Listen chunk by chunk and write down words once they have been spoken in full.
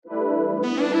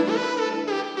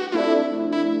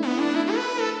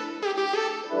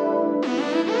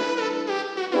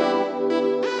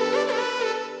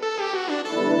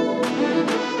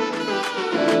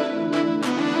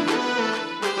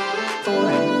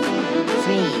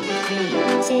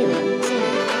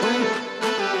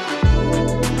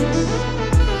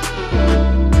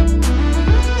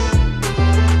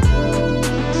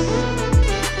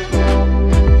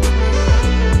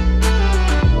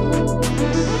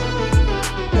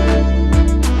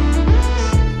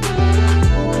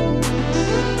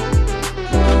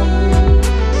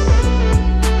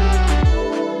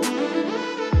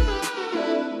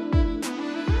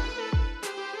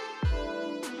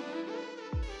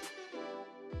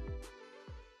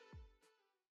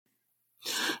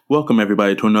Welcome,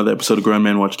 everybody, to another episode of Grown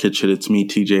Man Watch Kid Shit. It's me,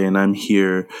 TJ, and I'm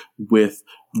here with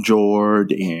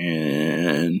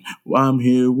Jordan. I'm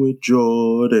here with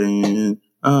Jordan.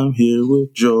 I'm here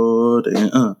with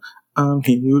Jordan. I'm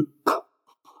here.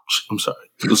 I'm sorry.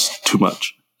 It was too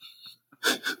much.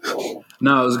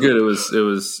 No, it was good. It was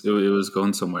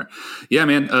going somewhere. Yeah,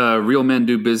 man. Real men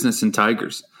do business in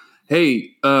tigers.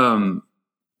 Hey, I'm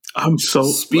so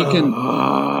speaking.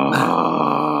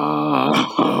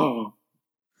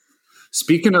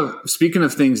 Speaking of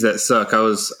things that suck, I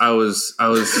was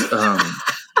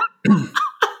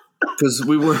because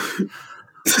we were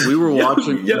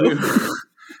watching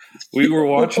we were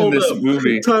watching this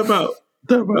movie. Time out.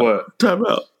 What? Time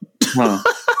out. Huh.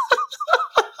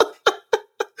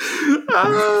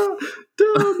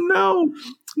 Dude, no.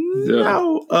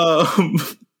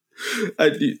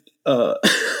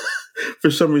 For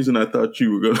some reason, I thought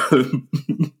you were gonna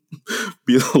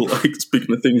be like,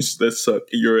 speaking of things that suck,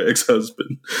 your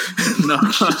ex-husband. No.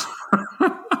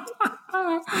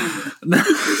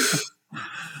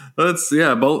 That's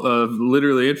both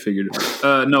literally it figured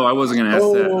it. No, I wasn't gonna ask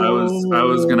that. I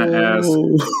was gonna ask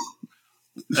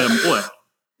what?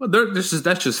 Well,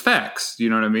 that's just facts. You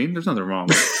know what I mean? There's nothing wrong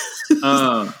with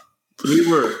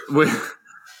it.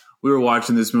 We were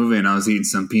watching this movie and I was eating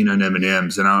some peanut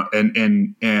M&Ms and I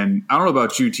don't know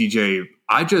about you, TJ.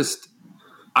 I just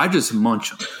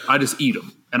munch them. I just eat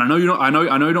them. And I know you don't. I know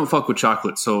you don't fuck with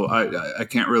chocolate, so I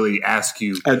can't really ask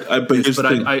you.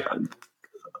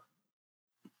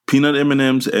 Peanut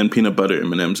M&Ms and peanut butter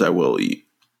M&Ms I will eat.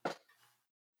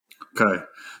 Okay.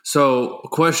 So,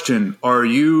 question: are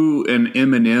you an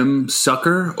M&M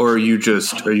sucker, or are you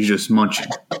just munching?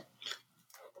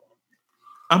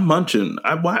 I'm munching.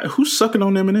 Who's sucking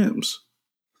on M&Ms?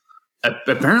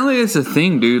 Apparently, it's a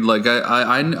thing, dude. Like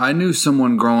I knew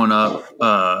someone growing up.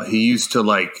 He used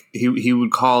to he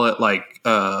would call it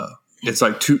it's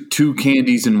like two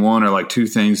candies in one, or like two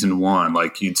things in one.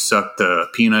 Like you'd suck the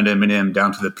peanut M&M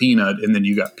down to the peanut, and then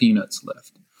you got peanuts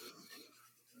left.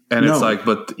 And it's like,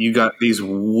 but you got these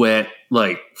wet,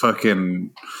 like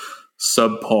fucking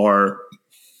subpar,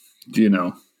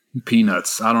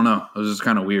 peanuts. I don't know. It was just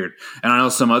kind of weird. And I know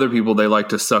some other people, they like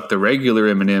to suck the regular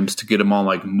M&Ms to get them all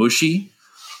like mushy,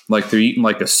 like they're eating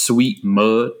like a sweet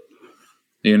mud.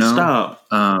 Stop.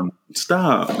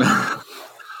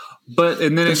 But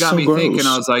and then it got me thinking.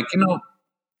 I was like,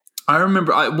 I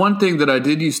remember one thing that I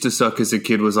did used to suck as a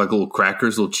kid was like little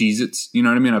crackers, little Cheez-Its. You know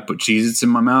what I mean? I put Cheez-Its in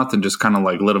my mouth and just kind of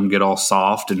like let them get all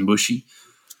soft and mushy,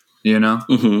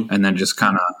 mm-hmm. And then just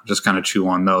kind of chew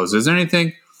on those. Is there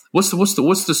anything? What's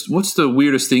the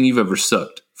weirdest thing you've ever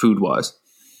sucked food wise?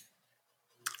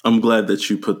 I'm glad that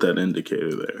you put that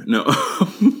indicator there. No. I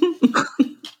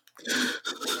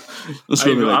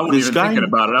wasn't even thinking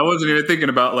about it. I wasn't even thinking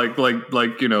about like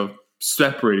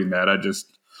separating that. I was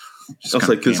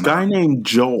like, this guy named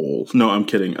Joel. No, I'm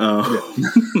kidding.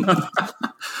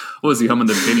 Was he humming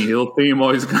the Benny Hill theme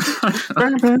always?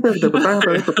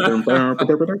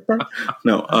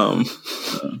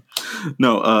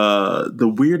 The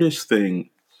weirdest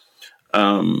thing.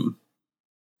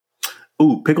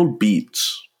 Pickled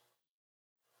beets.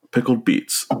 Pickled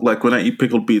beets. Like when I eat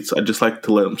pickled beets, I just like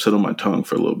to let them sit on my tongue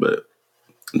for a little bit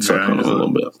and suck on them a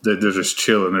little bit. They're just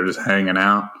chilling. They're just hanging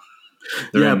out.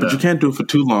 But you can't do it for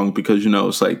too long because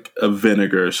it's like a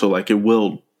vinegar, so like it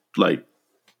will like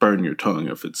burn your tongue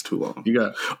if it's too long. You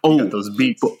got those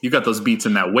beets. You got those beets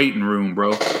in that waiting room,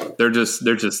 bro. They're just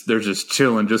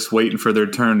chilling, just waiting for their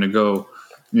turn to go.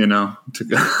 To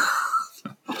go.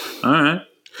 All right.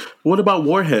 What about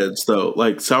warheads though?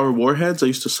 Like sour warheads, I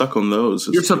used to suck on those.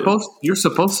 You're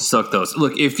supposed to suck those.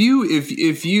 Look, if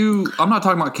you, I'm not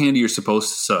talking about candy you're supposed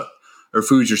to suck or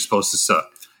foods you're supposed to suck.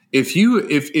 If you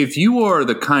are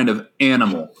the kind of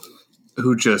animal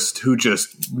who just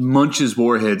munches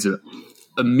warheads,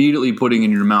 immediately putting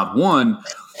in your mouth, one,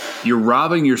 you're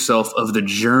robbing yourself of the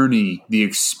journey, the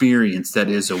experience that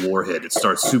is a warhead. It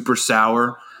starts super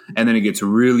sour, and then it gets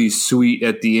really sweet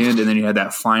at the end, and then you have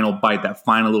that final bite, that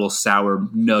final little sour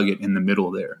nugget in the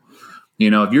middle there.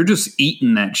 If you're just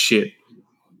eating that shit,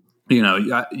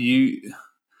 you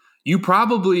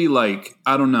probably, like,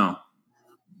 I don't know.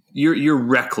 you're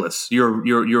reckless.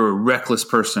 You're a reckless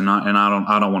person, and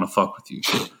I don't want to fuck with you.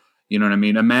 You know what I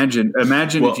mean? Imagine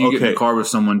if you get in a car with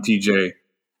someone, TJ,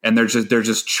 and they're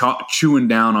just chewing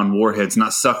down on warheads,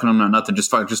 not sucking them, not nothing, just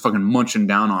fucking munching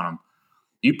down on them.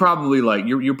 You probably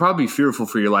you're probably fearful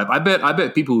for your life. I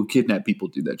bet people who kidnap people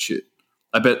do that shit.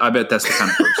 I bet that's the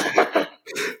kind of person.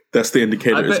 That's the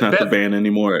indicator. It's not the van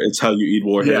anymore. It's how you eat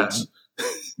warheads.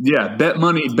 Yeah. Bet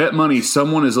money.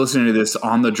 Someone is listening to this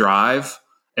on the drive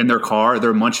in their car.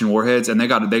 They're munching warheads, and they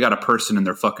got a person in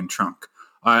their fucking trunk.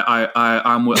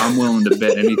 I'm willing to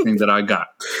bet anything that I got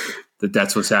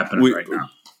that's what's happening right now.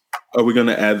 Are we going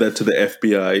to add that to the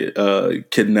FBI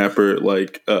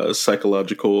kidnapper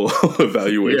psychological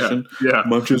evaluation? Yeah.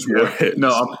 Munches warheads.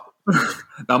 No,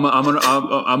 I'm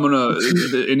gonna.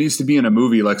 It needs to be in a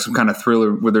movie, like some kind of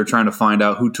thriller where they're trying to find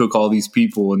out who took all these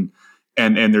people, and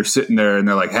they're sitting there and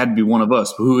they're like, had to be one of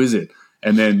us, but who is it?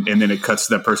 And then it cuts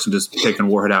to that person just taking a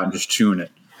warhead out and just chewing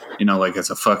it, like it's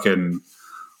a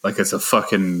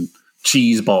fucking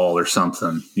cheese ball or something,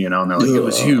 and they're like, it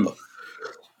was you.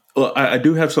 Well, I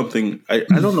do have something. I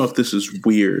don't know if this is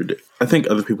weird. I think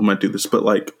other people might do this, but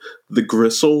like the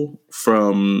gristle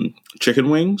from chicken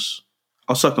wings,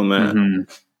 I'll suck on that. Mm-hmm.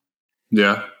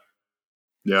 Yeah.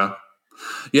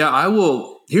 I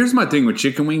will. Here's my thing with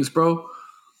chicken wings, bro.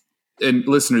 And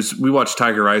listeners, we watch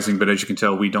Tiger Rising, but as you can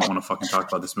tell, we don't want to fucking talk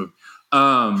about this movie.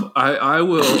 I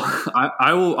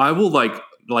will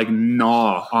like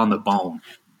gnaw on the bone.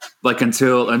 Like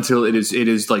until it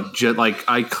is like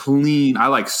I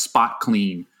like spot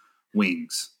clean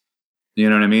wings. You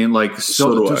know what I mean? Like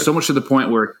so much to the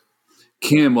point where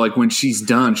Kim, like when she's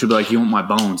done, she'll be like, "You want my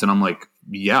bones?" And I'm like,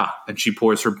 "Yeah." And she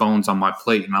pours her bones on my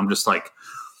plate, and I'm just like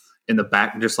in the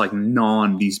back, just like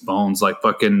gnawing these bones, like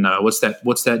fucking what's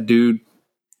that dude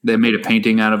that made a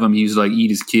painting out of him? He used to like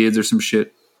eat his kids or some shit.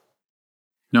 You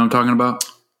know what I'm talking about?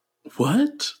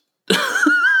 What?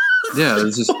 Yeah,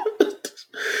 it's just.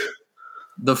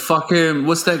 The fucking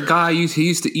what's that guy? He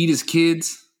used to eat his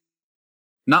kids.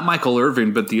 Not Michael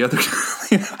Irvin, but the other guy.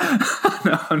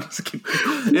 No, I'm just kidding.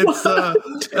 It's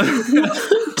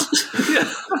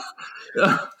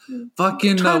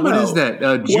fucking what is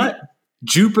that? What?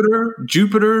 Jupiter.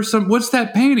 What's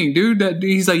that painting, dude? That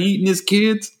he's like eating his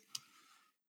kids.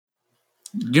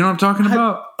 You know what I'm talking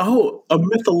about? A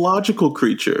mythological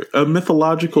creature, a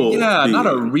mythological. Yeah,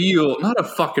 being. not a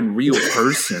fucking real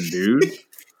person, dude.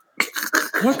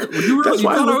 What you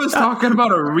thought I was talking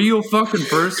about a real fucking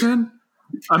person?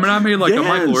 I mean, I made like a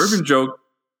Michael Irvin joke.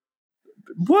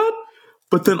 What?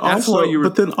 But then also,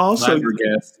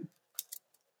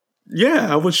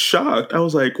 yeah, I was shocked. I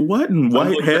was like, "What in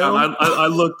white hell?" I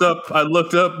looked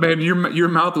up, man. Your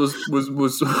mouth was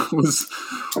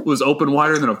open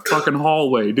wider than a fucking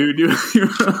hallway, dude.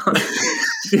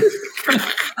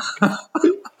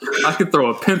 I could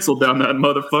throw a pencil down that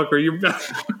motherfucker.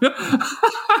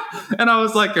 And I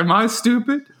was like, "Am I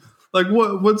stupid? Like,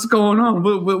 what's going on?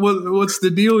 What's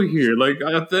the deal here? Like,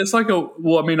 it's like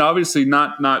obviously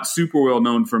not super well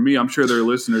known for me. I'm sure there are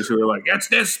listeners who are like, it's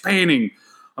this painting.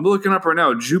 I'm looking up right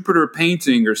now, Jupiter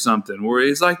painting or something, where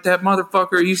he's like that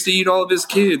motherfucker used to eat all of his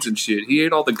kids and shit. He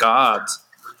ate all the gods.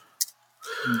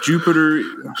 Jupiter,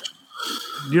 you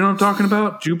know what I'm talking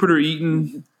about? Jupiter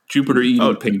eating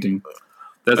painting.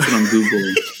 That's what I'm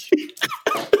Googling.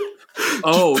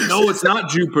 Oh, no, it's not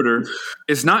Jupiter.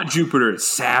 It's not Jupiter. It's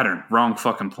Saturn. Wrong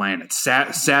fucking planet.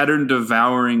 Saturn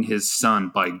devouring his son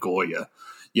by Goya.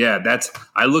 Yeah,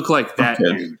 I look like that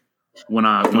dude when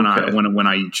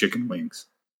I eat chicken wings.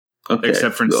 Okay.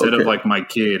 Except for instead of like my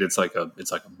kid, it's like a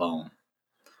bone.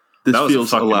 This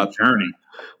feels a lot journey.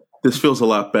 This feels a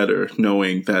lot better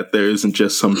knowing that there isn't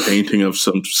just some painting of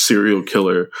some serial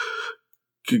killer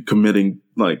committing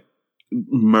like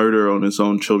murder on his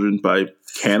own children by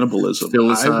cannibalism.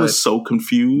 I was so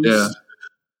confused.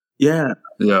 Yeah.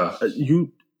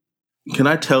 Can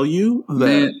I tell you that?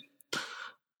 Man.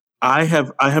 I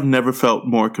have never felt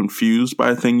more confused by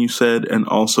a thing you said and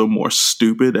also more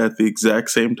stupid at the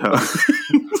exact same time.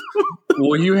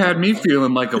 Well, you had me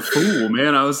feeling like a fool,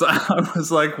 man. I was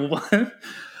like, what?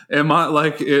 Am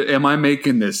I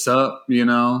making this up? You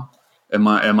know? Am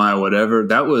I whatever?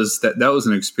 That was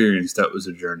an experience. That was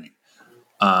a journey.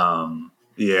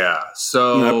 Yeah.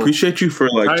 So I appreciate you for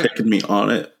taking me on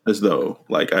it as though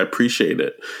I appreciate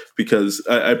it because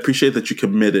I appreciate that you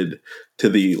committed to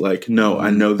the no, I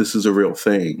know this is a real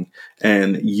thing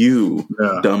and you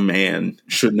dumb man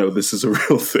should know this is a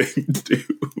real thing to do.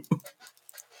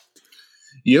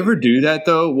 You ever do that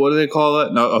though? What do they call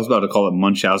it? No, I was about to call it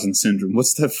Munchausen syndrome.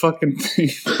 What's that fucking thing?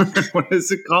 What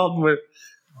is it called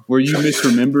where you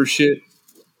misremember shit?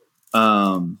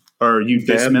 or you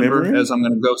Bad dismember, memory? as I'm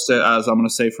going to go say, as I'm going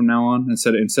to say from now on.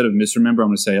 Instead of misremember, I'm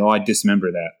going to say, oh, I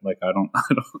dismember that. Like I don't.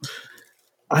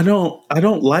 Why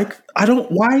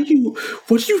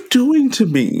what are you doing to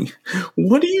me?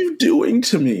 What are you doing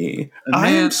to me? I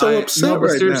am so upset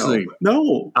right seriously, now.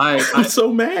 No, I'm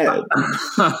so mad.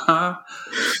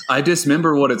 I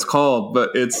dismember what it's called,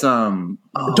 but it's don't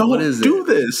do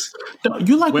this.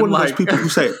 You like one of those people who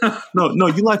say no.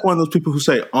 You like one of those people who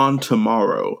say on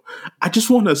tomorrow. I just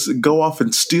want to go off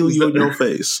and steal you in your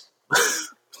face.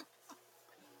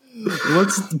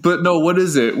 What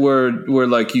is it where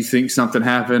like you think something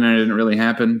happened and it didn't really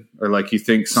happen, or like you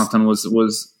think something was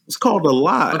it's called a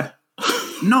lie.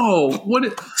 No,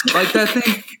 like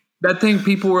that thing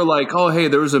people were like, oh hey,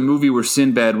 there was a movie where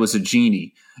Sinbad was a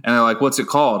genie, and they're like, what's it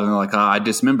called? And they're like, I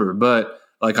dismember, but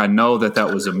like I know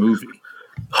that was a movie.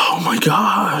 Oh my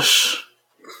gosh,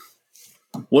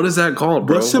 what is that called,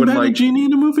 bro? Was Sinbad a genie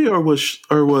in the movie, or was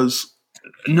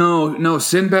No,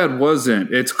 Sinbad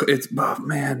wasn't. It's oh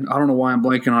man, I don't know why I'm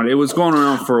blanking on it. It was going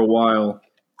around for a while.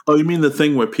 Oh, you mean the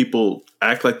thing where people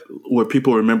where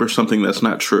people remember something that's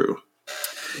not true?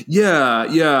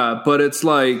 Yeah, but it's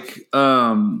like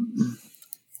God,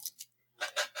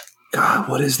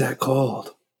 what is that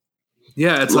called?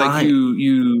 Yeah, it's like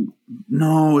you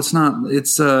no, it's not.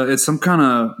 It's some kind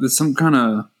of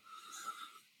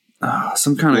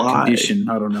condition.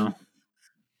 I don't know.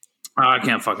 I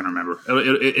can't fucking remember.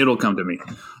 It'll come to me.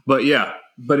 But yeah,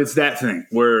 it's that thing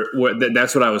where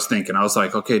that's what I was thinking. I was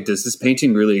like, okay, does this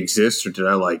painting really exist, or did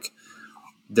I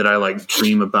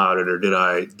dream about it, or did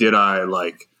I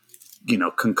like,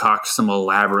 concoct some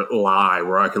elaborate lie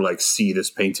where I could like see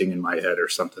this painting in my head or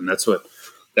something? That's what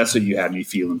you had me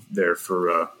feeling there for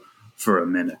a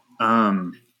minute.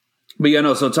 But yeah,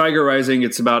 no. So Tiger Rising,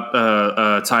 it's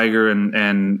about Tiger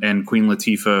and Queen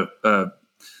Latifah.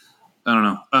 I don't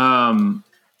know.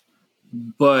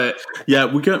 But yeah,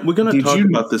 we're gonna talk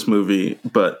about this movie,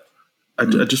 but I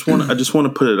just want to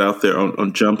put it out there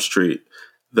on Jump Street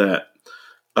that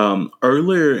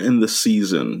earlier in the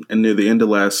season and near the end of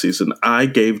last season, I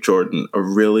gave Jordan a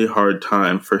really hard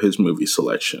time for his movie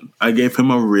selection. I gave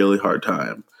him a really hard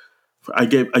time. I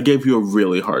gave you a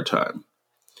really hard time,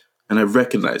 and I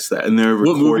recognize that. And there are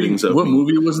recordings of what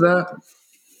movie was that?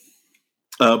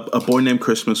 A Boy Named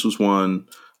Christmas was one.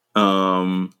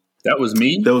 That was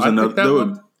me. There was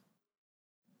another.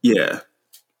 Yeah,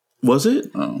 was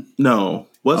it? Oh. No,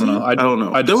 was it? I don't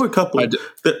know. There were a couple.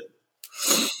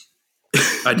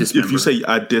 I just if you say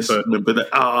I dismember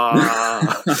that,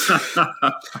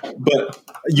 but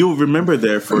you'll remember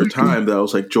there for a time that I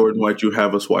was like, Jordan, why'd you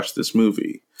have us watch this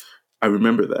movie? I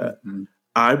remember that. Mm-hmm.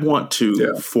 I want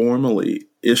to formally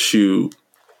issue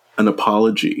an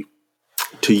apology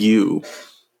to you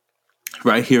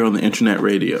right here on the internet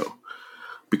radio,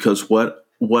 because what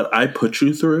I put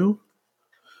you through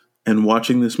and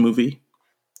watching this movie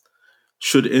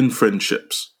should end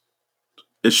friendships.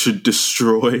 It should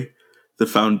destroy the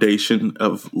foundation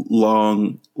of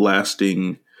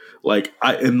long-lasting. Like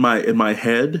in my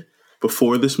head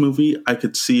before this movie, I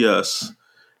could see us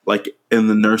like in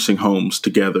the nursing homes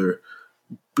together,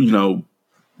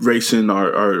 racing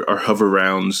our hover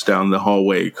rounds down the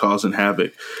hallway, causing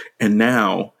havoc. And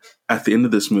now, at the end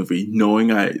of this movie,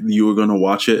 knowing you were going to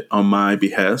watch it on my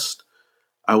behest,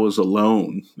 I was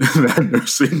alone in that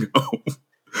nursing home,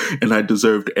 and I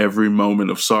deserved every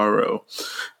moment of sorrow.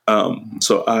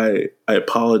 So I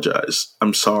apologize.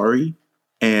 I'm sorry,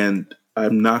 and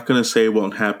I'm not going to say it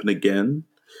won't happen again,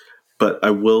 but I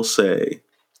will say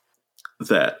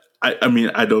that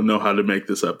I don't know how to make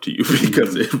this up to you,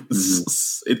 because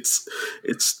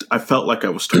I felt like I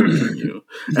was torturing you,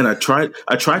 and I tried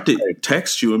to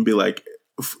text you and be like,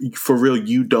 for real,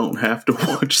 you don't have to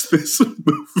watch this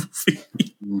movie.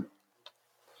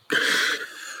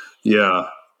 Yeah.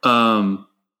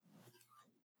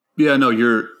 Yeah, no,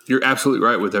 you're absolutely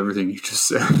right with everything you just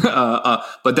said.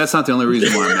 But that's not the only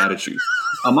reason why I'm mad at you.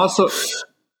 I'm also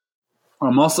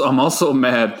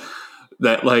mad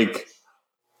that like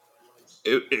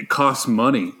it costs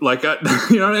money. Like and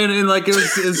like it was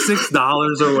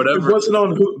 $6 or whatever. It wasn't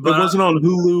on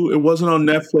Hulu. It wasn't on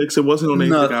Netflix. It wasn't on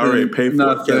anything I already paid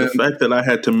for. Yeah, the fact that I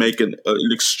had to make an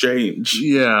exchange.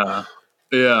 Yeah,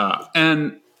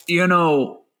 and this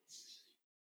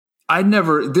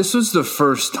was the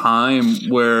first time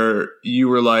where you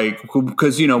were like,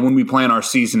 because, when we plan our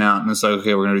season out and it's like,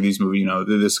 okay, we're going to do these movies,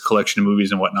 this collection of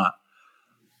movies and whatnot.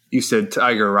 You said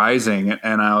Tiger Rising.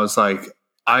 And I was like,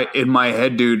 in my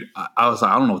head, dude, I was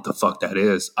like, I don't know what the fuck that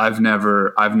is. I've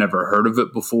never heard of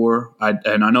it before.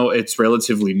 And I know it's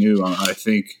relatively new. I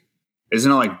think,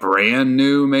 isn't it like brand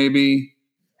new maybe?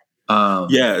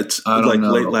 Yeah, it's like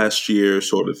late last year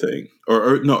sort of thing.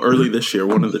 Or no, early this year,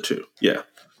 one of the two. Yeah.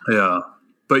 Yeah.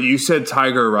 But you said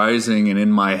Tiger Rising, and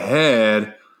in my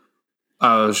head,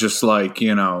 I was just like,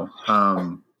 I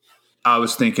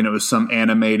was thinking it was some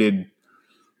animated,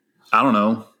 I don't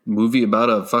know, movie about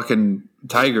a fucking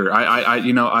tiger. I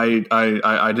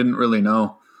didn't really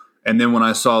know. And then when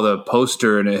I saw the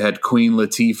poster and it had Queen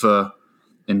Latifah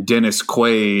and Dennis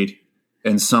Quaid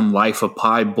and some Life of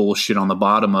Pi bullshit on the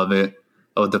bottom of it,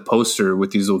 of the poster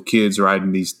with these little kids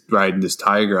riding this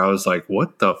tiger, I was like,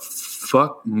 what the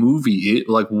fuck movie?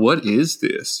 What is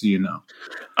this?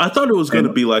 I thought it was going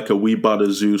to be like a We Bought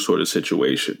a Zoo sort of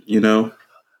situation,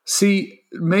 See,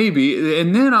 maybe.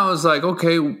 And then I was like,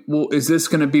 okay, well, is this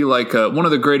going to be like one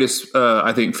of the greatest,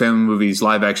 I think, family movies,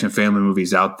 live action family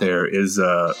movies out there is,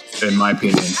 in my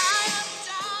opinion.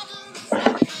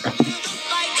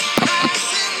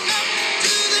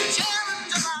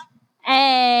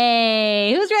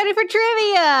 Hey, who's ready for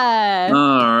trivia?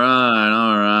 All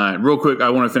right. Real quick, I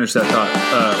want to finish that thought.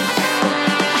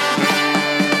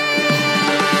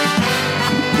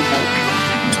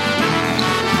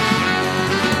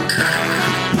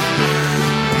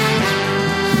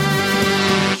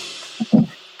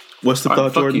 What's the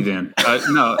thought, Jordan? Fuck you then.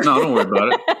 No, don't worry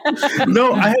about it.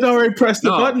 No, I had already pressed the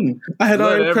button.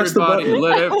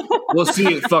 Well,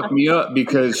 see, it fucked me up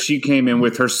because she came in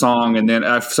with her song, and then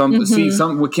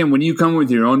Kim, when you come with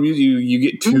your own music, you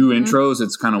get two intros.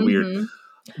 It's kind of weird.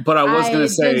 But I was going to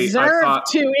say, I thought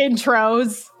 2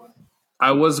 intros.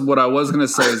 What I was going to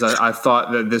say is I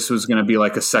thought that this was going to be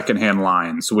like a Secondhand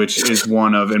Lines, which is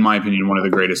in my opinion, one of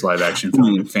the greatest live action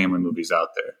family movies out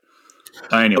there.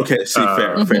 Anyway, okay,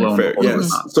 fair.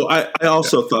 Yes. So I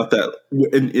also thought that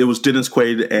it was Dennis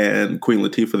Quaid and Queen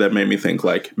Latifah that made me think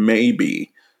like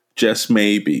maybe, just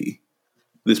maybe,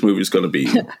 this movie is going to be,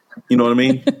 you know what I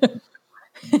mean?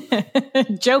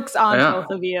 Jokes on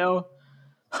both of you.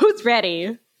 Who's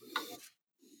ready?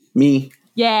 Me.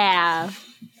 Yeah.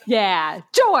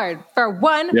 George for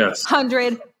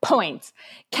 100 points.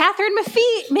 Catherine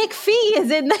McPhee is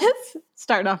in this.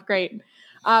 Starting off great.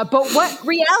 But what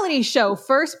reality show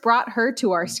first brought her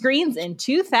to our screens in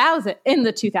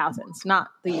the 2000s, not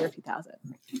the year 2000?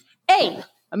 A,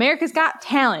 America's Got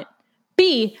Talent.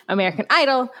 B, American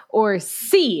Idol. Or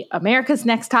C, America's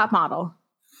Next Top Model.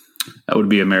 That would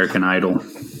be American Idol.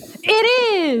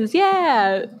 It is,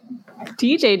 yeah.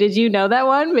 TJ, did you know that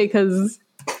one? Because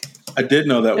I did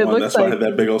know that one. That's why I had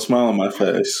that big old smile on my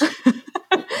face.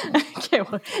 Okay,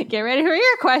 well, get ready for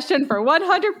your question for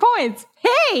 100 points.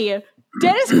 Hey!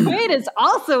 Dennis Quaid is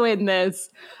also in this.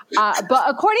 But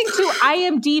according to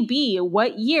IMDb,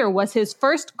 what year was his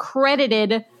first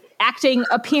credited acting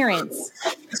appearance?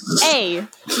 A,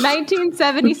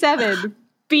 1977,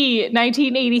 B,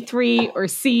 1983, or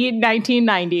C,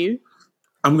 1990?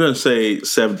 I'm going to say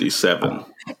 77.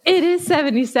 It is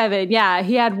 77. Yeah,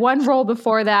 he had one role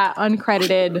before that,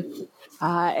 uncredited,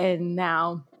 and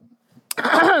now...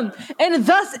 And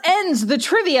thus ends the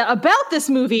trivia about this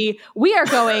movie. We are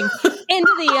going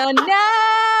into the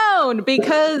unknown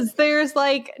because there's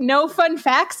no fun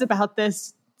facts about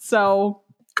this. So,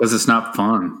 because it's not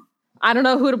fun. I don't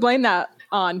know who to blame that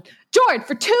on. George,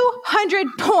 for 200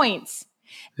 points.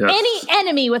 Yes. Any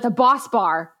enemy with a boss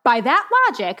bar. By that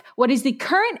logic, what is the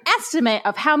current estimate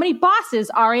of how many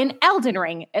bosses are in Elden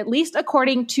Ring, at least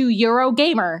according to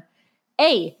Eurogamer?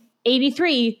 A,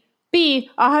 83. B,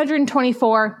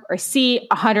 124, or C,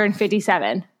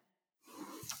 157.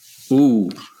 Ooh.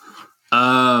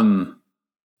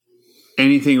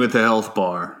 Anything with the health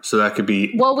bar. So that could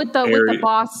be with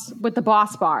the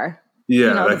boss bar.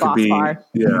 Yeah, that could be bar.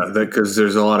 Yeah, because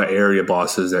there's a lot of area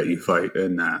bosses that you fight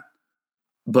in that.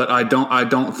 But I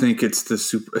don't think it's the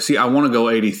super. See, I want to go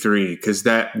 83 because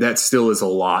that still is a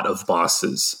lot of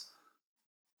bosses.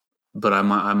 But I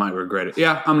might regret it.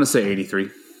 Yeah, I'm going to say 83.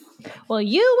 Well,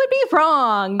 you would be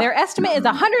wrong. Their estimate is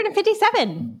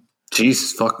 157.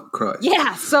 Jesus fucking Christ.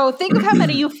 Yeah, so think of how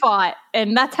many you fought,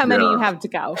 and that's how many you have to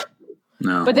go.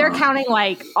 No, but they're counting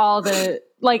all the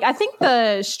I think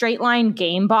the straight line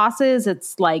game bosses,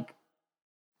 it's 20.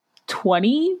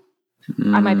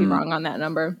 I might be wrong on that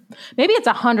number. Maybe it's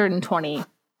 120.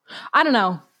 I don't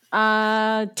know.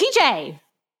 TJ.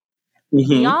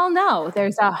 We all know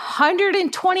there's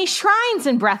 120 shrines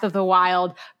in Breath of the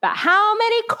Wild, but how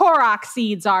many Korok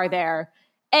seeds are there?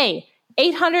 A,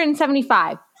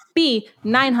 875, B,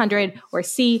 900, or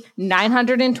C,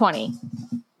 920?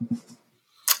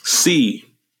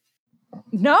 C.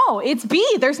 No, it's B.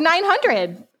 There's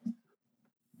 900.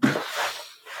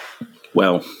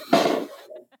 Well.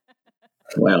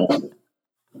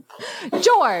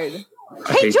 George,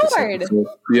 Hey, George.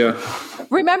 Yeah.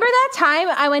 Remember that time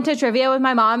I went to trivia with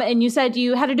my mom and you said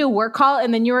you had to do a work call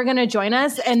and then you were going to join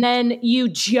us and then you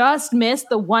just missed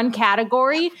the one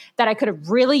category that I could have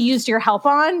really used your help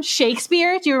on?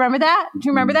 Shakespeare. Do you remember that? Do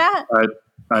you remember that?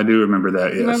 I do remember that,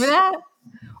 yes. You remember that?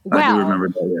 Well, I do remember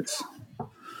that, yes.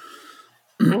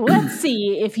 Let's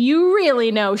see if you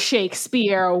really know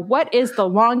Shakespeare. What is the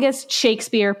longest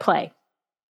Shakespeare play?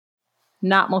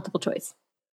 Not multiple choice.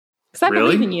 Because I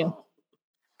believe in you.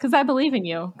 Because I believe in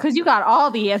you. Because you got all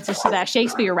the answers to that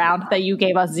Shakespeare round that you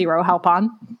gave us zero help on.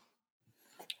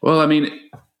 Well, I mean,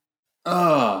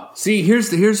 see,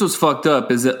 here's what's fucked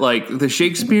up is that like the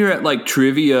Shakespeare at like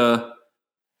trivia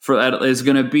for that is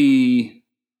going to be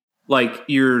like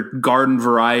your garden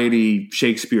variety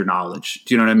Shakespeare knowledge.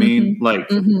 Do you know what I mean? Like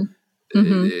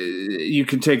you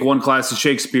can take one class of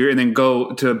Shakespeare and then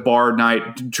go to bar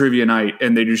night, trivia night,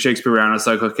 and they do Shakespeare round. It's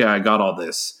like, okay, I got all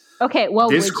this. Okay, well,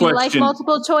 would you like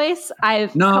multiple choice?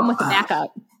 I've come with a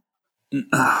backup.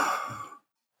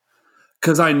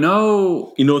 Because I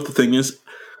know... You know what the thing is?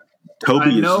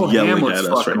 Toby is yelling Hamlet's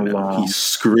at us right now. Long. He's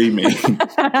screaming.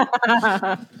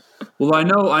 Well, I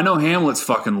know Hamlet's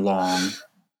fucking long.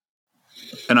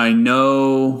 And I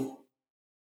know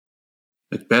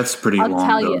Macbeth's pretty long. I'll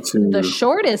tell you, too. The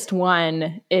shortest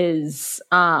one is...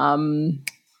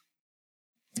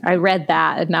 I read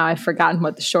that, and now I've forgotten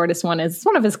what the shortest one is. It's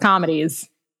one of his comedies.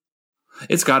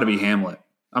 It's got to be Hamlet.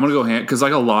 I'm gonna go because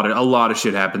like a lot of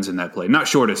shit happens in that play. Not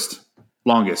shortest,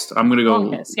 longest. I'm gonna go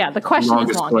longest. Yeah, the question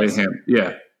is longest.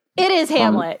 Yeah, it is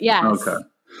Hamlet. Yes. Okay.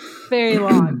 Very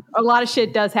long. A lot of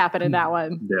shit does happen in that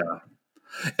one. Yeah.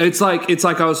 It's like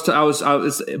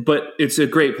but it's a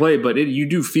great play, but you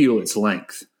do feel its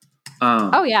length.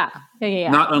 Yeah.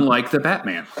 Not unlike the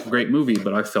Batman, great movie,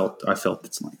 but I felt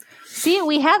its length. See,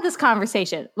 we had this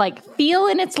conversation. Like,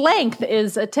 feeling its length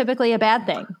is typically a bad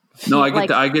thing. No, I get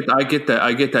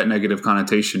that negative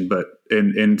connotation, but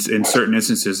in certain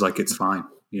instances, like it's fine,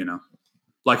 you know.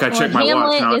 Like I checked my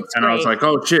watch and I was like,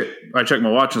 oh shit! I checked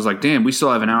my watch. I was like, damn, we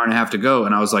still have an hour and a half to go,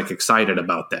 and I was like excited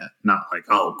about that, not like,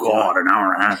 oh god, an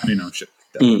hour and a half, you know, shit.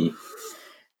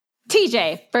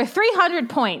 TJ for 300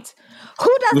 points.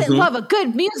 Who doesn't love a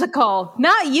good musical?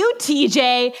 Not you,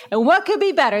 TJ. And what could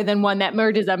be better than one that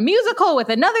merges a musical with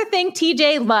another thing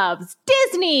TJ loves?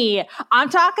 Disney. I'm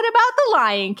talking about The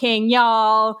Lion King,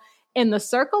 y'all. In the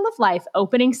Circle of Life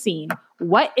opening scene,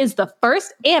 what is the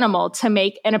first animal to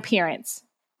make an appearance?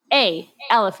 A,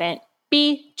 elephant,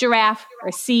 B, giraffe,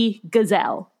 or C,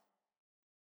 gazelle?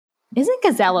 Isn't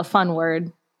gazelle a fun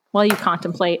word while you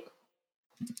contemplate?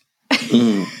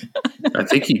 I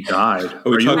think he died.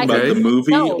 Are we talking about the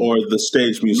movie or the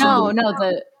stage musical? No,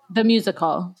 the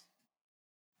musical.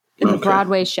 In the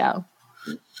Broadway show.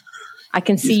 I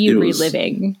can see you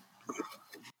reliving.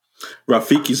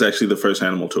 Rafiki's actually the first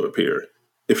animal to appear,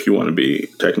 if you want to be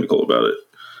technical about it.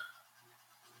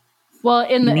 Well,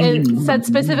 it said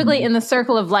specifically in the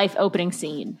Circle of Life opening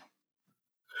scene.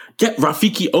 Yeah,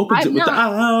 Rafiki opens it with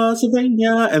the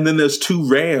Savannah, and then there's two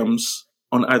rams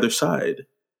on either side.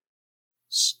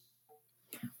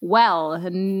 Well,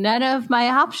 none of my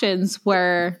options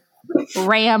were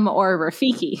Ram or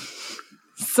Rafiki.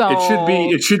 So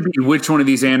it should be which one of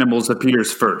these animals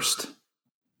appears first.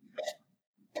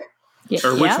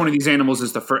 Or which one of these animals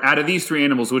is the first out of these three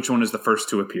animals, which one is the first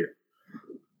to appear?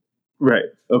 Right.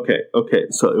 Okay.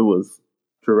 So it was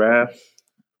giraffe,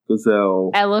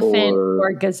 gazelle, elephant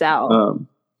or gazelle.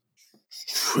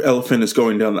 Elephant is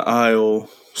going down the aisle,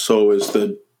 so is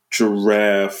the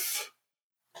giraffe.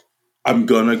 I'm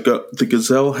gonna go. The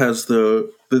gazelle has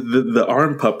the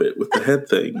arm puppet with the head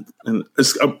thing, and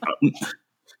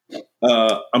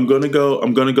I'm gonna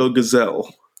go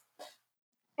gazelle.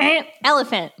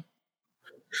 Elephant.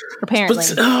 Apparently.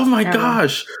 But, oh my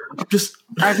gosh!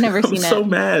 I've never seen it. I'm so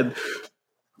mad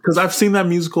because I've seen that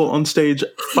musical on stage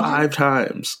 5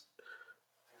 times.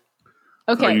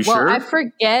 Okay, well, sure? I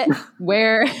forget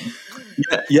where.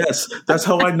 Yes, that's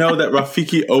how I know that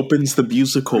Rafiki opens the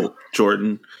musical,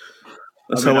 Jordan.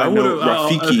 That's how I know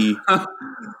Rafiki.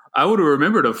 I would have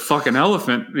remembered a fucking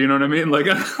elephant. You know what I mean? Like,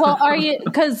 well, are you?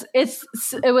 Because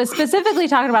it was specifically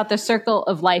talking about the Circle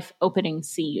of Life opening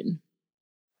scene.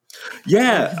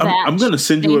 Yeah, I'm going to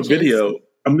send you a video.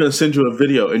 I'm going to send you a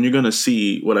video, and you're going to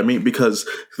see what I mean, because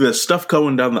there's stuff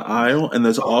going down the aisle, and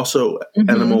there's also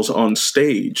animals on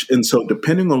stage, and so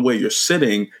depending on where you're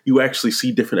sitting, you actually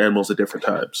see different animals at different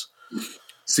times.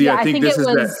 See, I think this is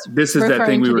that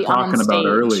thing we were talking about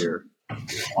earlier.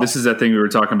 This is that thing we were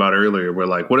talking about earlier where,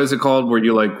 like, what is it called where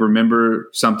you, like, remember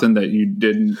something that you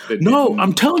didn't?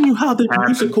 I'm telling you how the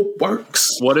musical works.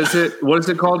 What is it? What is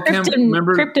it called, Kim?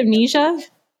 Remember? Cryptomnesia?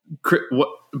 what?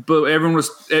 But everyone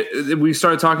was. We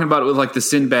started talking about it with like the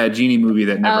Sinbad genie movie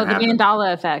that never happened. The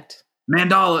Mandela effect.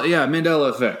 Mandela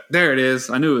effect. There it is.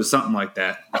 I knew it was something like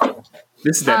that.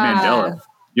 This is that Mandela.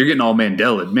 You're getting all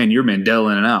Mandela. Man, you're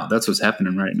Mandela in and out. That's what's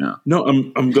happening right now. No,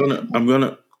 I'm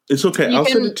gonna. It's okay. I'll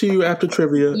send it to you after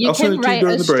trivia. I'll send it to you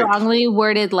during the break. You can write a strongly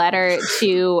worded letter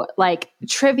to like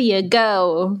Trivia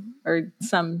Go or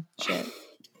some shit.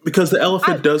 Because the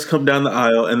elephant does come down the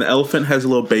aisle, and the elephant has a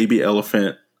little baby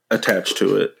elephant attached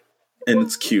to it, and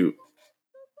it's cute.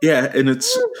 Yeah, and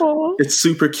it's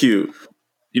super cute.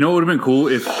 You know what would have been cool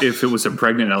if it was a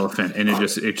pregnant elephant and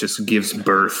it just gives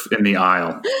birth in the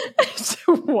aisle.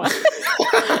 What?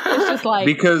 It's just like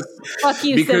because fuck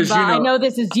you, Simba. I know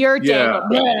this is your day.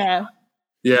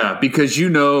 Yeah, because you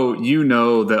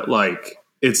know that like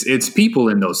it's people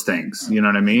in those things. You know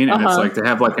what I mean? And it's like to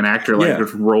have like an actor like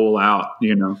just roll out.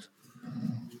 You know,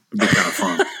 it'd be kind of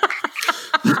fun.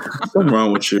 Something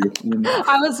wrong with you.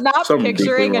 I was not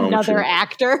picturing another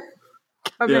actor.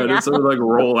 Yeah, just sort of like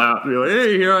roll out and be like,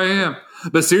 hey, here I am.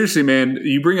 But seriously, man,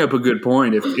 you bring up a good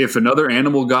point. If another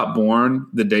animal got born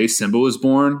the day Simba was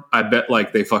born, I bet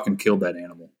like they fucking killed that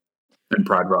animal in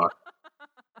Pride Rock.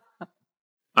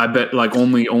 I bet like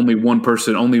only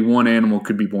one animal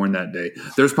could be born that day.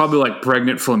 There's probably like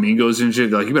pregnant flamingos and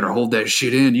shit. Like, you better hold that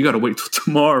shit in. You got to wait till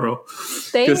tomorrow.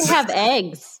 They have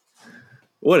eggs.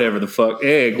 Whatever the fuck,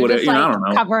 egg, whatever. Just, like, I don't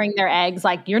know. Covering their eggs,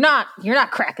 like you're not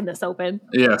cracking this open.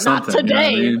 Yeah, something. Not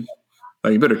today. You know what I mean?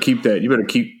 Like, you better keep that. You better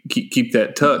keep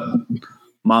that tuck,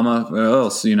 mama. Or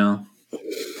else, you know.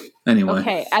 Anyway.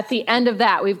 Okay. At the end of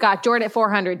that, we've got Jordan at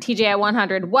 400, TJ at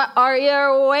 100. What are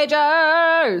your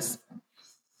wagers?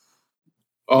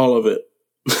 All of it.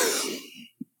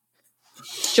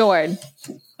 Jordan.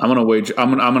 I'm gonna wager.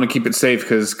 I'm gonna keep it safe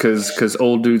because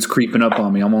old dude's creeping up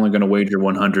on me. I'm only gonna wager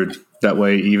 100. That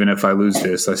way, even if I lose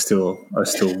this, I still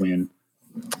win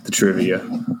the trivia.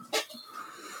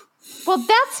 Well,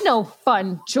 that's no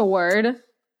fun, Jord.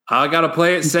 I gotta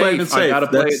play it safe. I gotta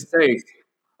play it safe.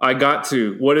 I got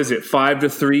to. What is it?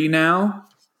 5-3 now.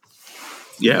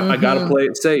 Yeah, I gotta play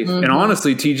it safe. And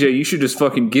honestly, TJ, you should just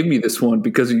fucking give me this one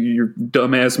because of your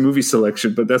dumbass movie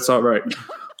selection. But that's all right.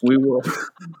 We'll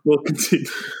continue.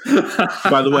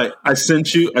 By the way, I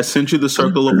sent you the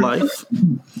Circle of Life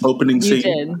opening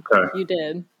scene. You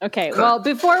did. Okay. Well,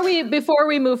 before we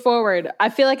move forward, I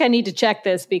feel like I need to check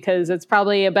this because it's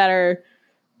probably a better.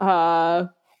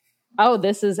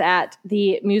 This is at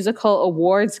the Musical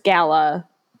Awards Gala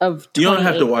of. You don't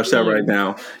have to watch that right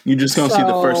now. You're just gonna see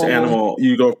the first animal.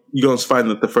 You're gonna find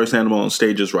that the first animal on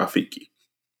stage is Rafiki.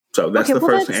 So that's the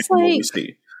first animal we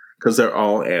see. Because they're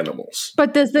all animals.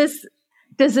 But does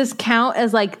this count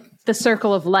as like the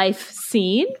Circle of Life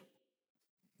scene?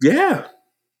 Yeah.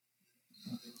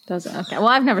 Does it? Okay. Well,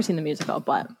 I've never seen the musical,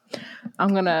 but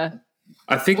I'm gonna.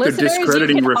 I think they're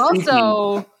discrediting Rafiki.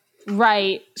 Also,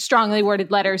 write strongly worded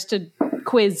letters to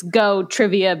Quiz Go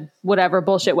Trivia whatever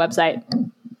bullshit website.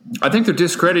 I think they're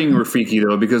discrediting Rafiki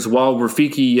though, because while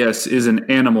Rafiki, yes, is an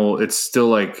animal, it's still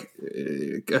like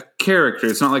a character.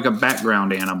 It's not like a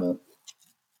background animal.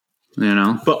 You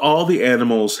know, but all the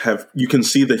animals you can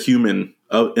see the human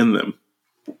in them.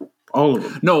 All of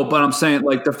them. No, but I'm saying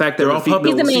like the fact that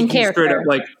he's the main character. Straight up,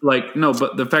 no,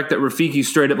 but the fact that Rafiki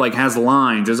straight up like has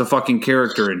lines as a fucking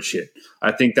character and shit.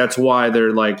 I think that's why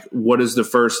they're like, what is the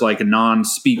first like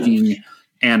non-speaking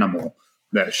animal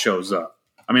that shows up?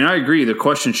 I mean, I agree. The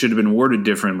question should have been worded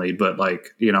differently, but like,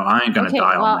 you know, I ain't gonna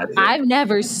die on that hill. I've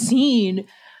never seen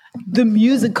the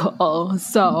musical,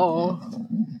 so.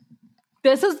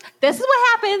 This is what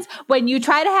happens when you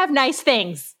try to have nice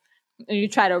things and you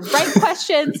try to write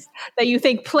questions that you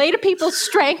think play to people's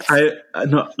strengths. I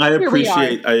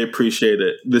appreciate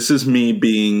it. This is me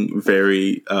being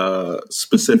very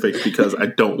specific because I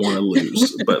don't want to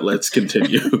lose. But let's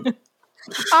continue.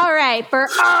 All right, for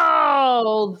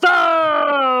all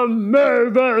the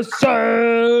Mavises.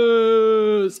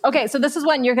 Okay, so this is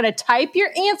when you're going to type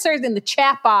your answers in the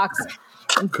chat box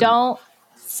and don't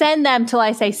send them till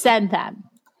I say send them.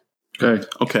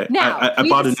 Okay. Now, I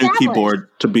bought a new keyboard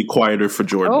to be quieter for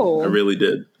Jordan. I really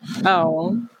did.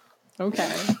 Oh,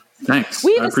 okay. Thanks.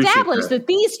 We've established that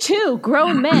these two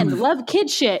grown men love kid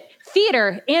shit,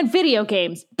 theater, and video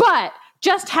games. But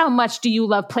just how much do you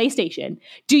love PlayStation?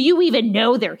 Do you even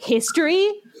know their history?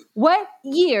 What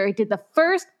year did the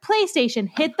first PlayStation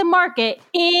hit the market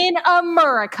in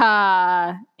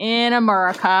America?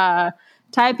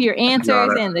 Type your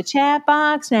answers in the chat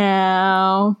box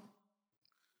now.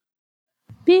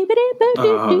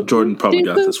 Jordan probably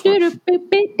got this one.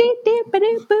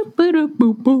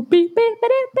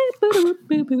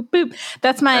 That's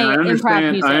That's my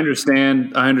improv music.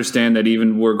 I understand that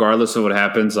even regardless of what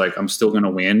happens, like I'm still going to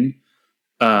win.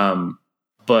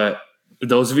 But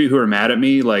those of you who are mad at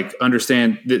me, like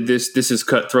understand that this is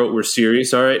cutthroat. We're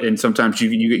serious. All right. And sometimes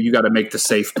you got to make the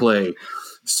safe play.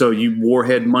 So you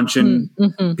warhead munching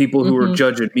people who are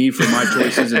judging me for my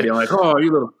choices and being like, oh,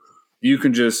 you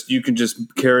can just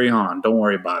carry on. Don't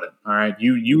worry about it. All right.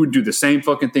 You would do the same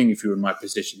fucking thing if you were in my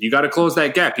position. You got to close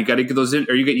that gap. You got to get those in,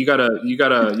 or you got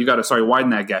to widen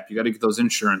that gap. You got to get those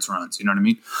insurance runs. You know what I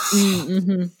mean?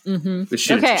 The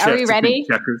shit. Okay. Are we ready?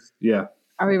 Checkers. Yeah.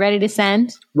 Are we ready to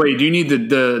send? Wait, do you need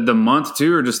the month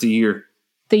too, or just the year?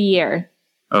 The year.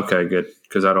 Okay, good.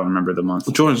 Because I don't remember the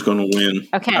month. Jordan's going to win.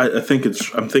 Okay. I think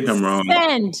I'm wrong.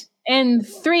 Send in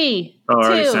 3,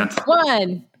 2,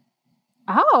 1.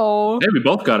 Oh. Hey, we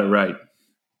both got it right.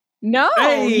 No,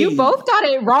 you both got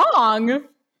it wrong.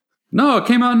 No, it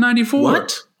came out in 94.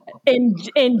 What? In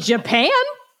Japan?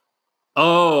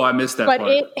 Oh, I missed that part.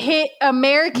 But it hit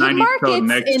American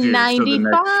markets in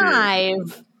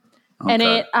 95. Okay. And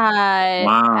it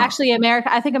actually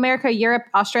I think America, Europe,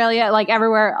 Australia, like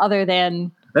everywhere other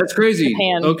than that's crazy.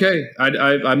 Japan. Okay.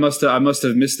 I must have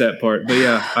missed that part. But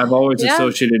yeah, I've always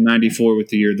associated 94 with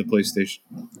the year of the PlayStation.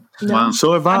 No. Wow.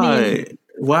 So have I.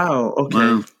 Wow. Okay.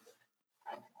 Wow.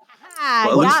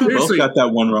 Well, at least we both got that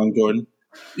one wrong, Jordan.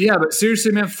 Yeah, but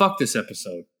seriously, man, fuck this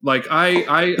episode. Like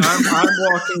I'm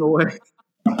walking away.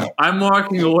 I'm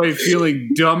walking away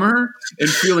feeling dumber and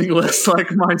feeling less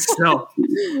like myself.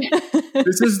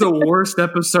 This is the worst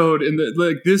episode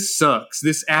this sucks.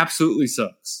 This absolutely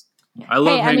sucks. I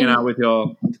love hanging out with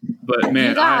y'all, but man,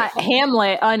 you got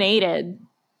Hamlet unaided.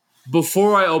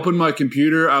 Before I opened my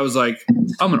computer, I was like,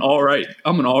 I'm an all right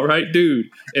dude.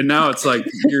 And now it's like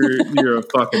you're a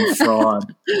fucking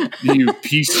fraud. You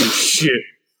piece of shit.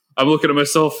 I'm looking at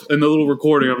myself in the little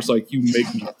recording. I was like, you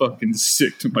make me fucking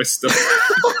sick to my stomach.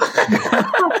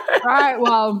 All right,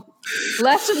 well,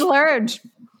 lesson learned.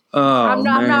 I'm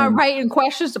not writing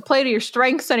questions to play to your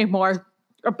strengths anymore.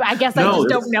 I guess I just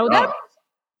don't know them.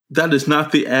 That is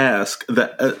not the ask.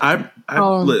 That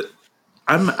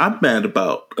I'm mad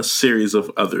about a series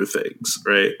of other things,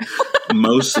 right?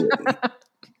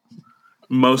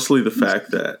 Mostly the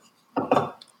fact that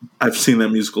I've seen that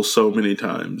musical so many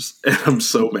times, and I'm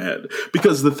so mad.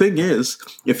 Because the thing is,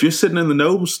 if you're sitting in the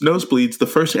nosebleeds, the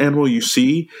first animal you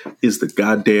see is the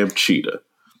goddamn cheetah.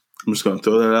 I'm just going to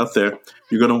throw that out there.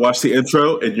 You're going to watch the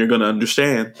intro, and you're going to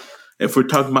understand. If we're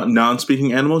talking about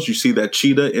non-speaking animals, you see that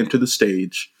cheetah enter the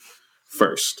stage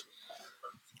first.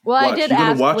 Well, I did you're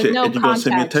ask watch with it, no and you're going to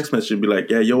send me a text message and be like,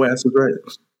 yeah, your ass is right.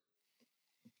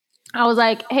 I was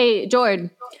like, hey,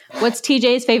 Jordan, what's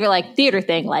TJ's favorite, like, theater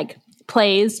thing? Like,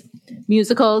 plays,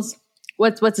 musicals?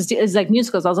 What's his, it's like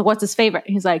musicals. I was like, what's his favorite?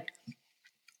 He's like,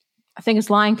 I think it's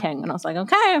Lion King. And I was like,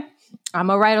 okay, I'm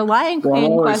going to write a Lion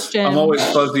King question. I'm always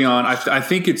fuzzy on, I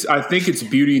think it's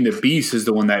Beauty and the Beast is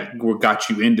the one that got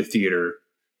you into theater.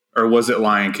 Or was it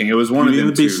Lion King? It was one Beauty of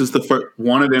them. Beauty and the Beast is the first.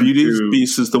 One of them. Beauty and the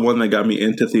Beast is the one that got me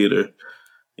into theater.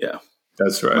 Yeah,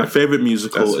 that's right. My favorite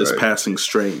musical is Passing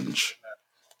Strange,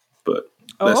 but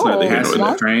that's not the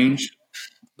Passing Strange.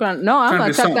 No, I'm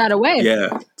going to tuck that away.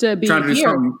 Yeah, to be trying to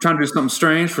do something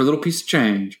strange for a little piece of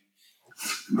change.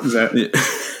 Is that? Yeah.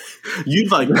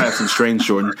 You'd like Passing Strange,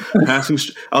 Jordan.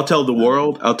 I'll tell the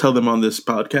world. I'll tell them on this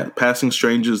podcast. Passing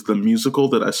Strange is the musical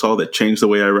that I saw that changed the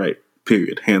way I write.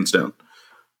 Period. Hands down.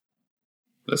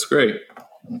 That's great.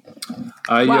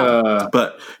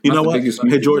 But you know what?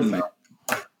 Hey, Jordan.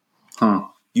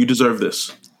 You deserve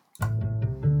this.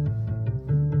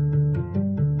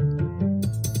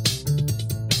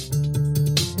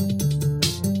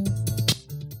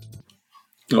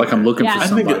 Like I'm looking for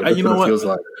somebody. I think you know what? Feels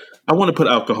like. I want to put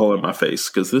alcohol in my face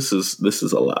because this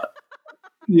is a lot.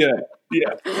 Yeah.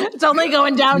 It's only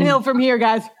going downhill from here,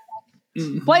 guys.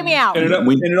 Play me out. And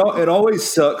it always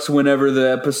sucks whenever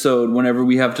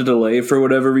we have to delay for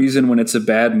whatever reason when it's a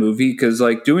bad movie, because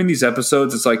like doing these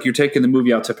episodes, it's like you're taking the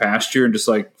movie out to pasture and just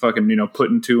like fucking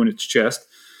putting two in its chest,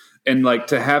 and like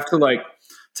to have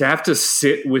to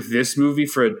sit with this movie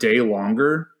for a day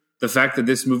longer. The fact that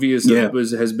this movie has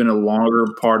been a longer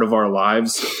part of our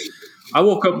lives. I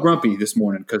woke up grumpy this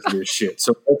morning because of this shit.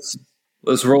 So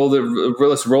let's roll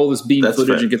this bean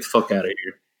footage and get the fuck out of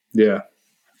here. Yeah.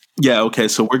 Yeah, okay,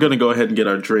 so we're going to go ahead and get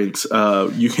our drinks.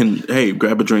 You can,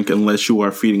 grab a drink unless you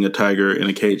are feeding a tiger in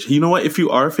a cage. You know what? If you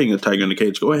are feeding a tiger in a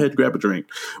cage, go ahead, grab a drink.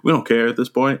 We don't care at this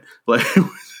point. Like,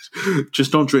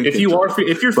 just don't drink. If you're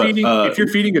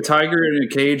feeding a tiger in a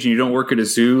cage and you don't work at a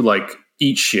zoo, like,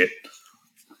 eat shit.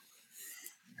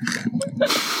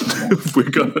 We're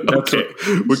gonna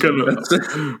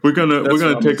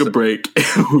take a break.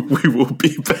 We will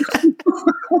be back.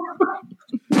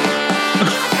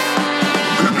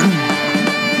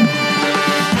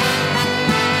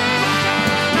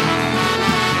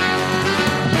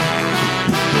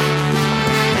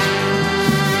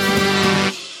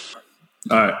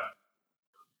 All right.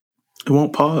 It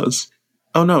won't pause.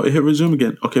 Oh no, it hit resume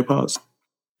again. Okay, pause.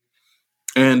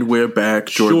 And we're back.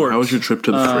 Jordan, how was your trip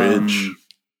to the fridge?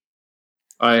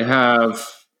 I have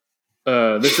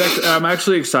I'm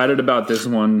actually excited about this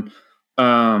one.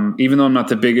 Even though I'm not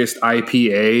the biggest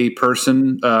IPA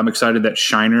person, I'm excited that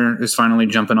Shiner is finally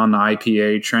jumping on the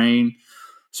IPA train.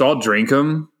 So I'll drink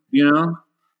them,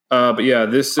 But yeah,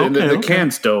 the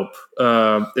can's dope.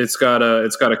 It's got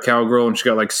a cowgirl, and she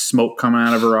got like smoke coming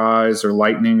out of her eyes or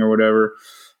lightning or whatever.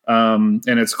 And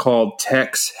it's called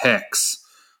Tex Hex,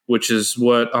 which is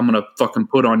what I'm gonna fucking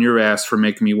put on your ass for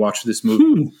making me watch this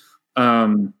movie.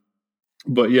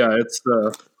 But yeah, it's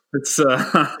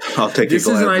I'll take this it.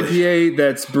 This is an IPA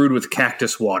that's brewed with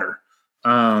cactus water.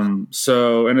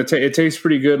 So it tastes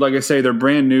pretty good. Like I say, they're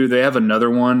brand new. They have another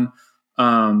one.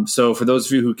 So for those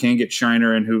of you who can get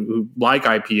Shiner and who like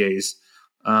IPAs,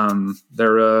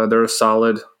 they're a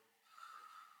solid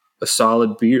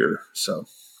beer. So,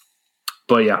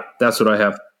 but yeah, that's what I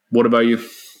have. What about you?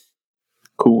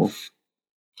 Cool.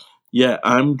 Yeah,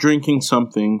 I'm drinking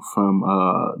something from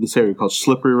this area called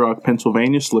Slippery Rock,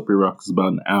 Pennsylvania. Slippery Rock is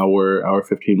about an hour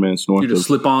 15 minutes north. You just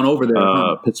slip on over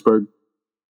there, Pittsburgh.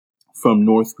 From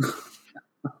north.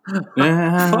 Fuck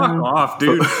off,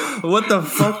 dude! What the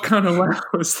fuck kind of laugh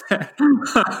was that?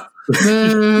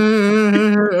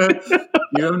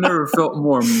 You have never felt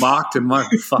more mocked in my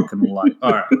fucking life.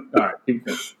 All right, keep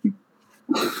going.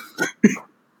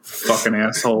 Fucking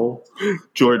asshole,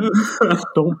 Jordan!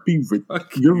 Don't be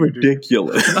you're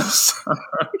ridiculous.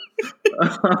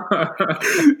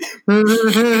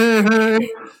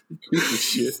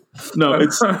 Shit. No,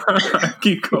 it's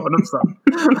keep going. I'm sorry.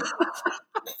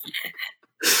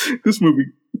 This movie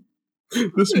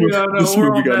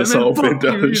got us all bent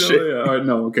out and shit. Yeah. All right,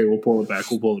 no, okay, we'll pull it back.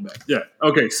 Yeah.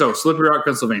 Okay, so Slippery Rock,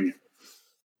 Pennsylvania.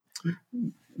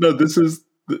 No, this is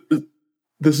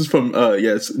from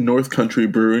it's North Country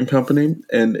Brewing Company,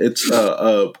 and it's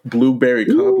a blueberry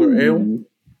cobbler ale.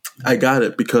 I got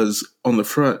it because on the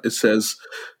front it says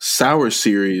sour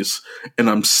series, and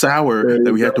I'm sour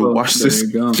that we have to watch this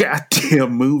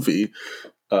goddamn movie.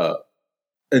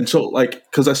 And so,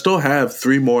 because I still have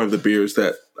 3 more of the beers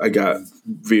that I got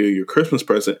via your Christmas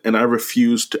present, and I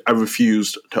refused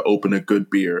to open a good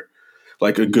beer,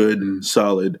 like a good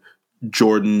solid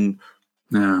Jordan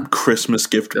Christmas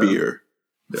gift beer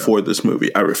for this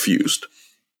movie. I refused,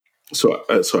 so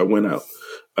I went out.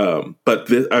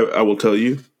 But I will tell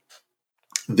you,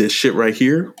 this shit right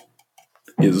here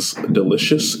is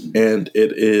delicious, and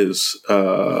it is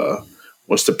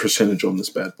what's the percentage on this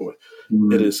bad boy?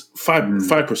 It is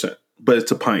 5%, but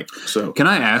it's a pint. So can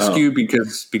I ask you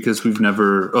because we've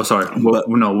never? Oh, sorry. What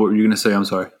were you going to say? I'm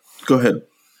sorry. Go ahead.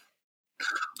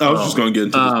 I was just going to get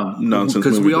into this nonsense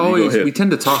because we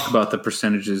tend to talk about the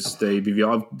percentages. The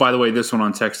ABV. By the way, this one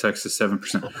on Tex is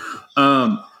 7%.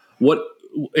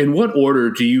 In what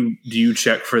order do you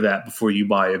check for that before you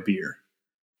buy a beer?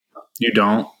 You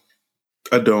don't.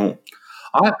 I don't.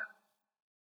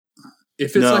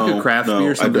 If it's like a craft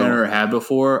beer, something I've never had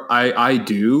before, I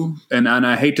do. And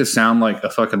I hate to sound like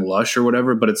a fucking lush or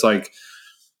whatever, but it's like,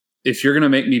 if you're going to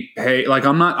make me pay, like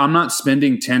I'm not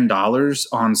spending $10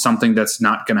 on something that's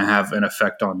not going to have an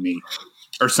effect on me,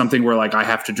 or something where like I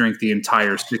have to drink the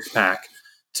entire 6-pack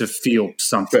to feel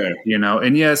something,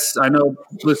 And yes, I know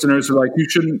listeners are like, you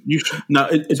should. No,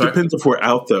 it depends if we're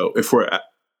out though. If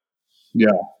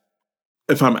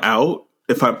I'm out.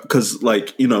 Because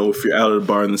if you're out at a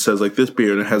bar and it says like this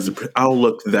beer and it has, I'll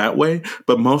look that way,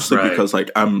 but mostly because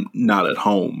like I'm not at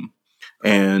home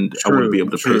and I want to be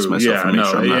able to pace myself and make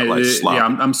sure I'm not sloppy. Yeah,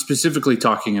 I'm specifically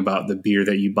talking about the beer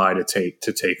that you buy to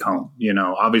take home.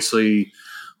 Obviously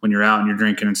when you're out and you're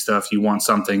drinking and stuff, you want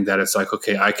something that it's like,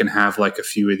 okay, I can have like a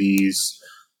few of these,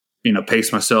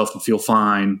 pace myself and feel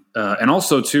fine. And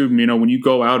also too, when you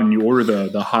go out and you order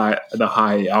the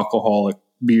high alcoholic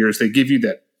beers, they give you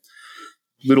that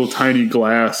little tiny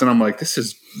glass, and I'm like,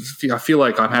 I feel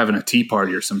like I'm having a tea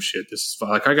party or some shit. This is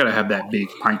like, I gotta have that big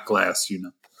pint glass,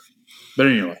 But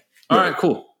anyway, all right,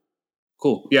 cool.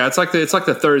 Yeah, it's like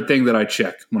the third thing that I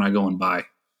check when I go and buy.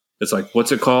 It's like,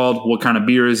 what's it called? What kind of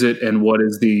beer is it? And what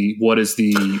is the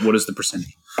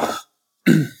percentage?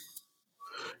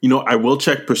 I will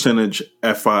check percentage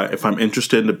if I'm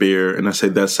interested in a beer and I say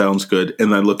that sounds good,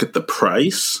 and I look at the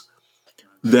price,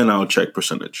 then I'll check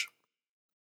percentage.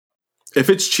 If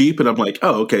it's cheap and I'm like,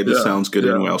 oh, okay, this sounds good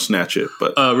anyway, I'll snatch it.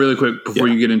 But really quick before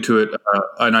you get into it,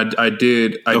 and I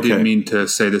did mean to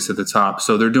say this at the top.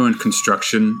 So they're doing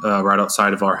construction right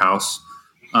outside of our house,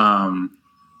 on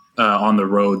the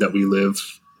road that we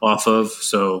live off of.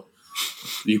 So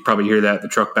you probably hear that, the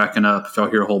truck backing up. If y'all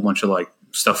hear a whole bunch of like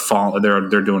stuff falling, they're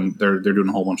doing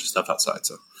a whole bunch of stuff outside.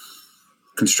 So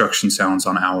construction sounds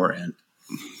on our end.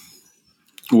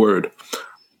 Word.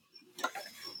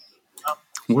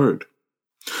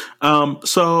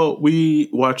 So we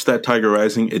watched that Tiger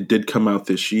Rising. It did come out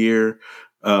this year.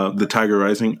 The Tiger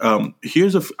Rising.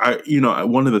 Here's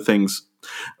one of the things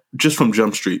just from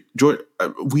Jump Street. Jordan,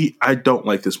 I don't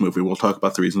like this movie. We'll talk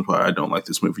about the reasons why I don't like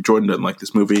this movie. Jordan doesn't like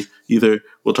this movie either.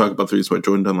 We'll talk about the reasons why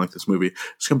Jordan doesn't like this movie.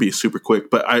 It's going to be super quick.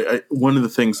 But I one of the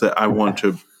things that I want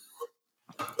to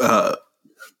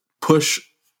push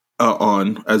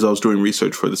on as I was doing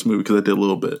research for this movie, because I did a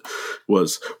little bit,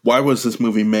 was why was this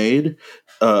movie made?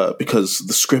 Because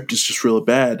the script is just really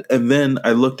bad. And then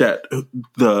I looked at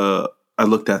the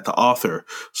author.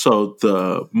 So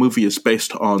the movie is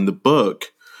based on the book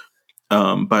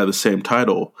by the same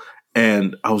title.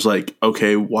 And I was like,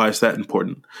 okay, why is that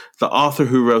important? The author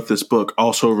who wrote this book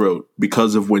also wrote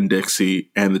Because of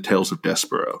Winn-Dixie and The Tales of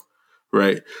Despero,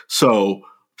 right? So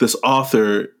this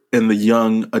author in the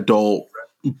young adult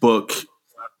book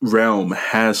realm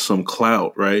has some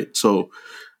clout, right? So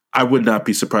I would not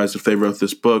be surprised if they wrote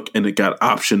this book and it got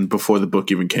optioned before the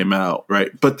book even came out, right?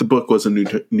 But the book was a New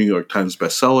York Times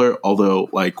bestseller, although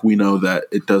like we know that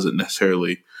it doesn't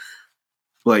necessarily,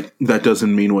 like that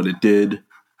doesn't mean what it did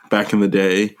back in the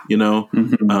day, you know?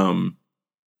 Mm-hmm.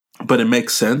 But it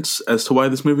makes sense as to why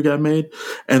this movie got made.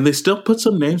 And they still put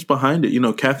some names behind it. You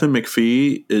know, Katharine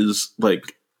McPhee is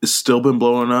still been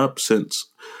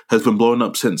has been blowing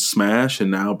up since Smash,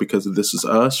 and now because of This Is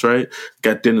Us, right?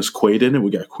 Got Dennis Quaid in it.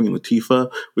 We got Queen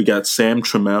Latifah. We got Sam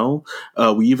Trammell.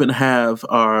 We even have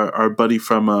our buddy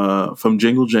from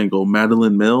Jingle Jangle,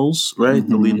 Madeline Mills, right?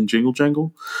 Mm-hmm. The lead in Jingle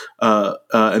Jangle.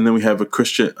 And then we have a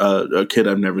kid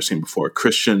I've never seen before,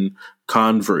 Christian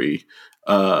Convery.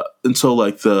 And so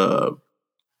like the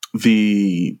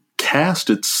cast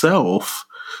itself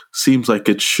seems like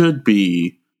it should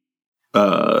be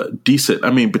decent.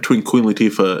 I mean, between Queen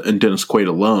Latifah and Dennis Quaid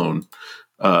alone,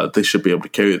 they should be able to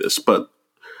carry this. But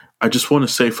I just want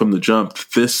to say from the jump,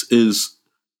 this is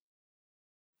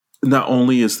not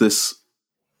only is this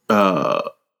a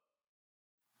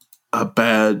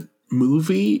bad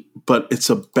movie, but it's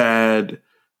a bad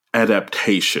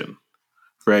adaptation,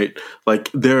 right?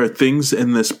 Like there are things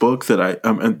in this book that I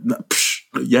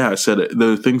said it.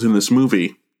 There are things in this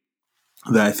movie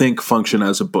that I think function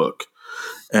as a book.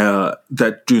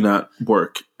 That do not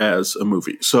work as a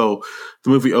movie. So the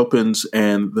movie opens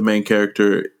and the main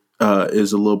character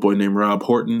is a little boy named Rob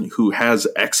Horton who has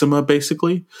eczema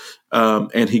basically.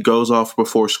 And he goes off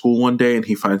before school one day and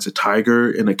he finds a tiger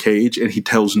in a cage and he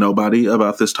tells nobody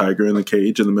about this tiger in the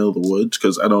cage in the middle of the woods,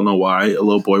 because I don't know why a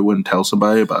little boy wouldn't tell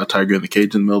somebody about a tiger in the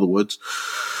cage in the middle of the woods.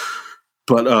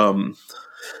 But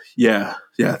yeah,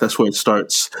 that's where it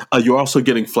starts. You're also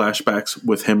getting flashbacks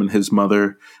with him and his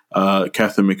mother,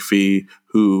 Katharine McPhee,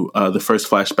 who the first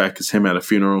flashback is him at a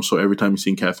funeral. So every time you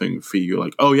see Katharine McPhee, you're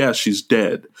like, oh yeah, she's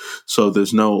dead. So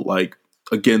there's no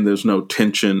there's no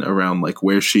tension around like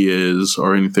where she is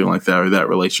or anything like that, or that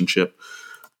relationship.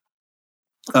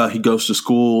 He goes to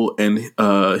school and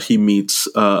he meets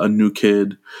a new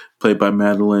kid played by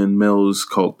Madeline Mills.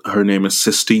 Her name is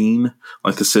Sistine,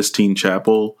 like the Sistine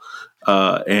Chapel.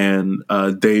 And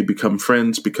they become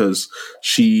friends because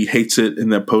she hates it in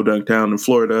that podunk town in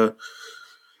Florida.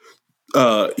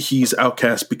 He's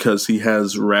outcast because he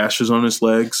has rashes on his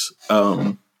legs.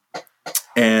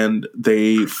 And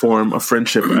they form a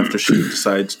friendship after she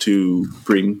decides to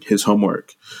bring his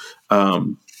homework.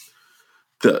 I'm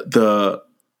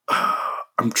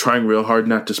trying real hard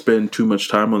not to spend too much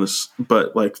time on this,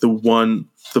 but like the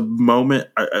moment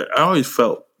I always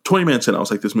felt 20 minutes in, I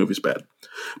was like, this movie's bad.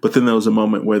 But then there was a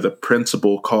moment where the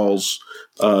principal calls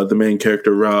the main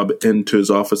character, Rob, into his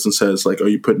office and says, like, are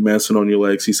you putting medicine on your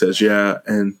legs? He says, yeah.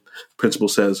 And principal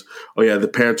says, oh, yeah, the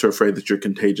parents are afraid that you're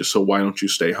contagious, so why don't you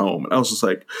stay home? And I was just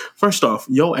like, first off,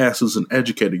 your ass is an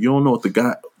educator. You don't know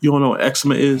you don't know what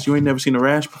eczema is? You ain't never seen a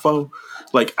rash before?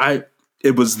 Like,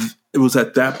 it was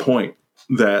at that point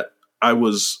that I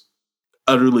was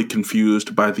utterly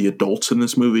confused by the adults in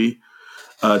this movie.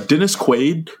 Dennis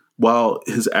Quaid, while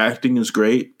his acting is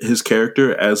great, his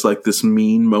character as like this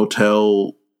mean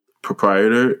motel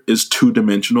proprietor is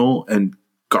two-dimensional and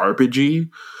garbagey.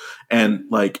 And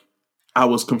like, I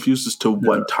was confused as to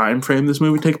what time frame this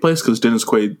movie takes place, because Dennis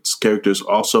Quaid's character is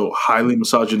also highly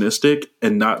misogynistic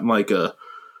and not in like a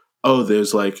oh,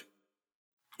 there's like,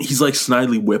 he's like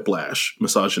Snidely Whiplash,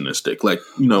 misogynistic, like,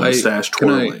 mustache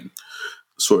twirling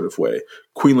sort of way.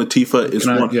 Queen Latifah is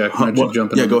one.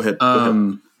 Jump in? Yeah, go ahead.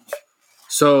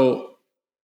 So,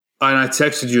 and I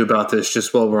texted you about this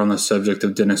just while we're on the subject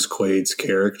of Dennis Quaid's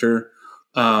character.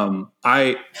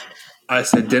 I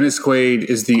said Dennis Quaid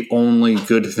is the only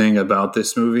good thing about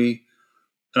this movie.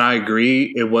 And I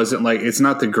agree. It wasn't like, it's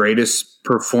not the greatest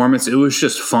performance. It was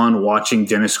just fun watching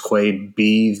Dennis Quaid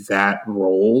be that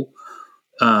role.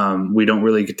 We don't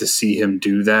really get to see him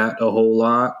do that a whole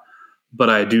lot, but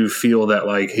I do feel that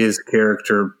like his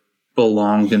character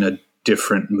belonged in a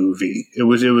different movie. It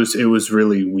was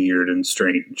really weird and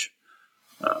strange.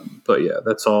 But yeah,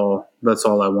 that's all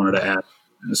I wanted to add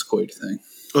to this Quaid thing.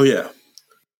 Oh yeah.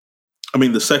 I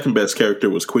mean, the second best character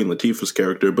was Queen Latifah's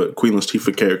character, but Queen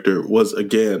Latifah's character was,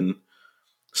 again,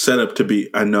 set up to be,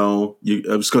 I know, it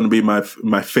was going to be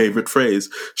my favorite phrase.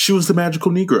 She was the magical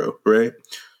Negro, right?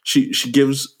 She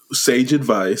gives sage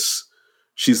advice.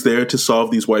 She's there to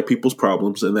solve these white people's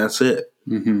problems, and that's it.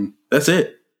 Mm-hmm. That's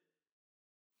it.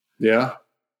 Yeah.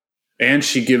 And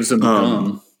she gives them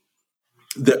gum.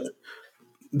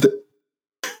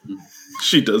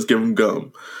 She does give him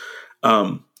gum.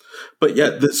 But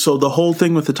yeah, so the whole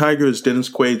thing with the tiger is Dennis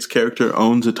Quaid's character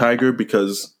owns a tiger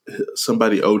because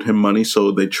somebody owed him money,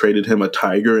 so they traded him a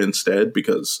tiger instead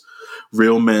because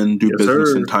real men do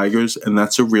business in tigers, and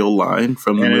that's a real line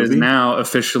from the movie. And it is now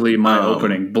officially my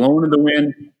opening. Blown in the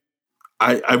Wind.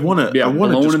 I want to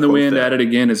Blown in the Wind at it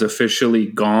again is officially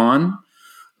gone.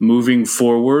 Moving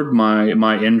forward,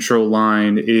 my intro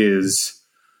line is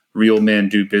real men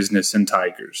do business in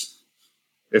tigers.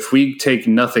 If we take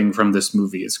nothing from this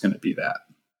movie, it's going to be that.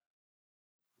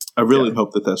 I really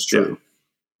hope that that's true.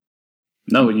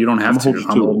 Yeah. No, you don't have to. I'm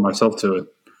holding myself to it.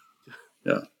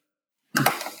 Yeah.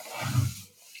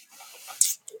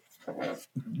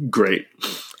 Great.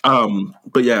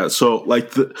 But yeah, so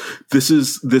like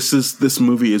this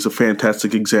movie is a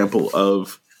fantastic example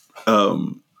of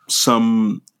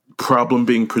some problem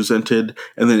being presented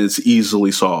and then it's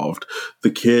easily solved.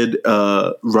 The kid,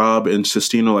 Rob and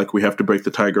Sistine are like, we have to break the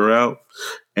tiger out.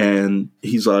 And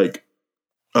he's like,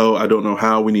 oh, I don't know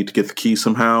how. We need to get the key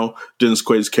somehow. Dennis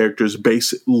Quaid's character's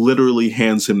literally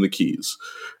hands him the keys.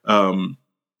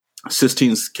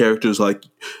 Sistine's character is like,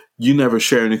 you never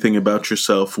share anything about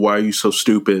yourself. Why are you so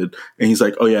stupid? And he's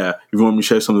like, oh yeah, if you want me to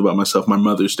share something about myself, my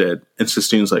mother's dead. And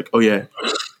Sistine's like, oh yeah,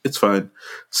 it's fine.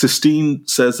 Sistine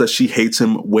says that she hates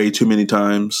him way too many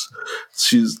times.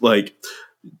 She's like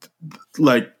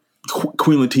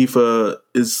Queen Latifah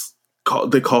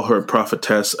they call her a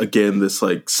prophetess. Again, this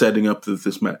like setting up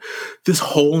this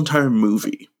whole entire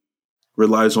movie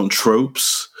relies on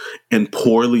tropes and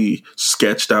poorly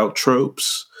sketched out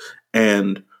tropes.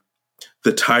 And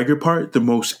the tiger part, the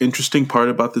most interesting part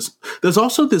about this, there's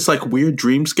also this like weird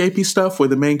dreamscapey stuff where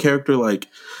the main character like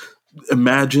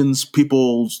imagines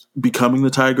people becoming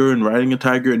the tiger and riding a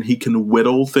tiger, and he can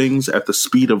whittle things at the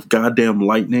speed of goddamn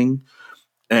lightning,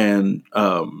 and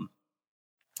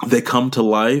they come to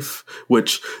life.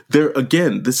 Which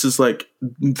this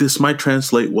might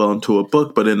translate well into a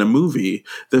book, but in a movie,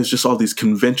 there's just all these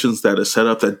conventions that are set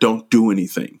up that don't do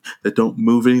anything, that don't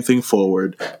move anything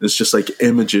forward. It's just like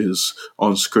images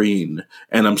on screen,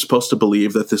 and I'm supposed to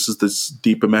believe that this is this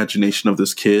deep imagination of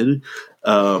this kid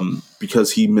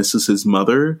because he misses his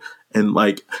mother, and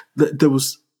like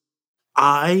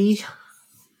I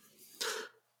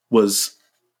was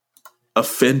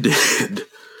offended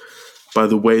by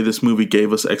the way this movie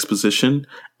gave us exposition,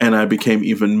 and I became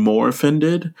even more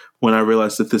offended when I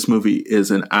realized that this movie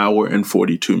is an hour and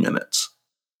 42 minutes.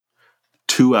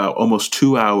 Almost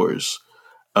 2 hours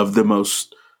of the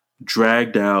most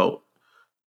dragged out,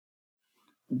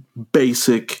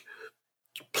 basic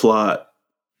plot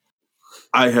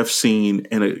I have seen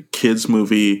in a kid's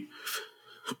movie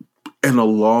in a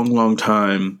long, long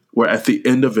time, where at the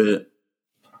end of it,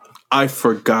 I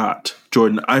forgot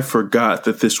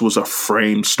that this was a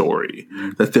frame story,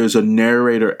 that there's a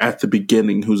narrator at the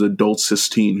beginning who's adult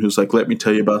Sistine, who's like, let me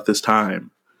tell you about this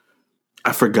time.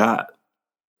 I forgot.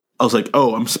 I was like,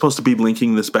 oh, I'm supposed to be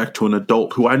linking this back to an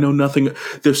adult who I know nothing.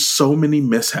 There's so many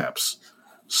mishaps.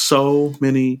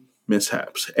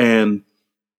 And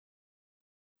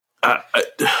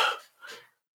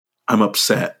I'm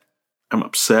upset. I'm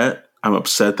upset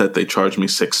that they charged me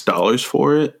 $6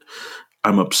 for it.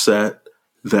 I'm upset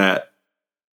that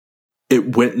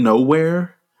it went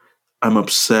nowhere. I'm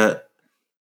upset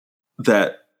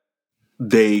that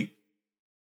they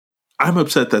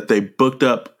booked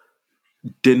up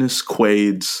Dennis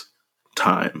Quaid's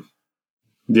time.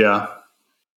 Yeah.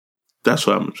 That's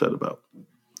what I'm upset about.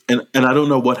 And I don't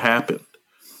know what happened.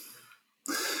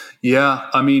 Yeah,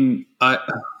 I mean,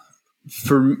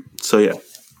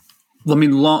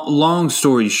 long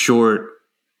story short,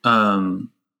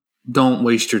 don't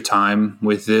waste your time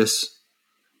with this.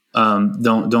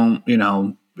 Don't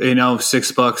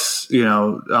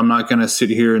 $6, I'm not going to sit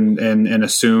here and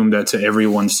assume that to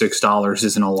everyone $6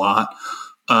 isn't a lot.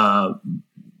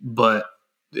 But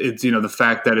it's, the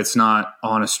fact that it's not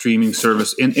on a streaming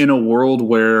service in a world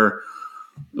where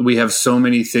we have so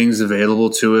many things available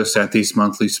to us at these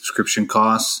monthly subscription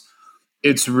costs.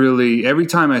 It's really, every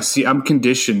time I'm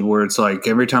conditioned where it's like,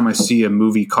 every time I see a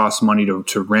movie cost money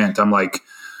to rent, I'm like,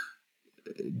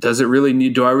 do I really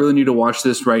need to watch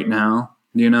this right now?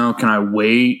 Can I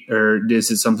wait, or is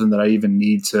it something that I even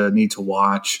need to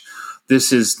watch?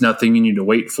 This is nothing you need to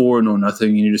wait for. No,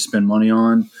 nothing you need to spend money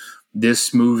on.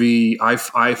 This movie, I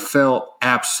felt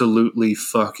absolutely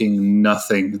fucking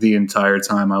nothing the entire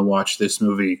time I watched this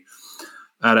movie.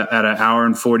 At an hour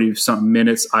and 40 something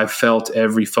minutes, I felt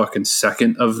every fucking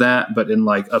second of that, but in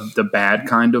like the bad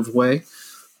kind of way.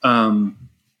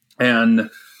 And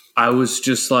I was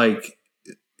just like,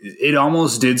 it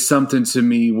almost did something to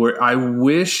me where I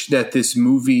wish that this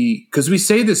movie, because we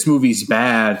say this movie's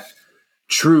bad,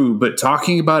 true, but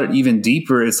talking about it even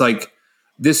deeper, it's like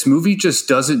this movie just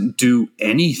doesn't do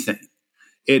anything.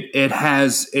 It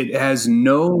has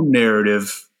no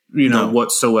narrative,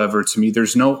 whatsoever to me.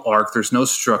 There's no arc. There's no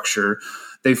structure.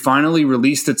 They finally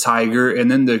release the tiger,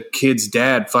 and then the kid's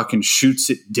dad fucking shoots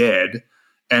it dead.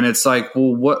 And it's like,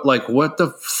 well, what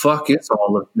the fuck is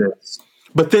all of this?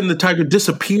 But then the tiger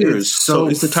disappears. So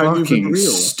is the tiger even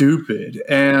real? Stupid.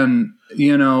 And,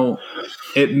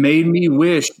 it made me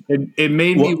wish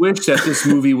that this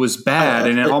movie was bad.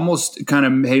 And it almost kind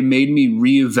of made me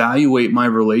reevaluate my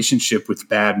relationship with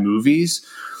bad movies.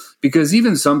 Because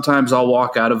even sometimes I'll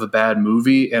walk out of a bad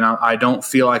movie and I don't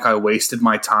feel like I wasted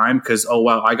my time because, oh,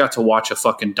 wow, I got to watch a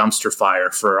fucking dumpster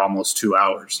fire for almost 2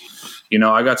 hours.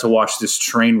 I got to watch this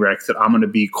train wreck that I'm going to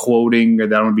be quoting or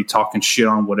that I'm going to be talking shit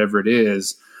on, whatever it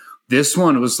is. This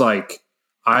one was like,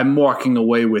 I'm walking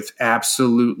away with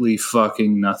absolutely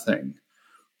fucking nothing.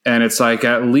 And it's like,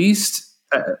 at least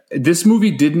this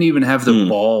movie didn't even have the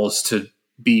balls to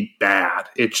be bad.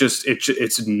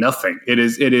 It's nothing. It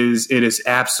is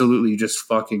absolutely just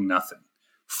fucking nothing.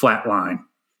 Flat line.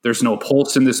 There's no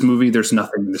pulse in this movie. There's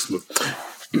nothing in this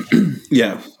movie.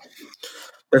 Yeah.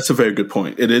 That's a very good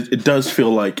point. It does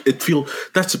feel like it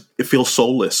feels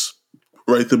soulless,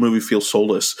 right? The movie feels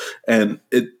soulless. And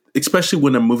it, especially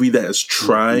when a movie that is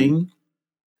trying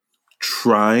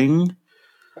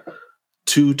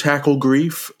to tackle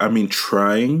grief. I mean,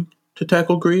 trying to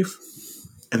tackle grief.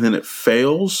 And then it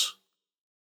fails.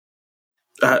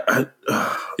 I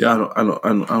don't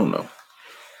know.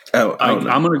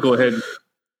 I'm going to go ahead.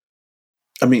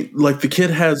 I mean, like the kid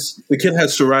has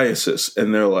psoriasis,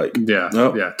 and they're like,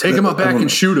 yeah, take him up back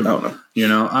and shoot him.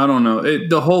 I don't know.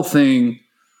 The whole thing.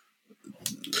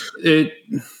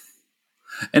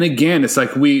 And again, it's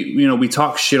like we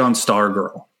talk shit on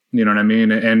Stargirl. You know what I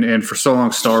mean? And for so long,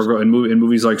 Stargirl in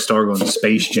movies like Stargirl and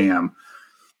Space Jam.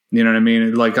 You know what I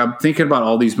mean? Like, I'm thinking about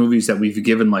all these movies that we've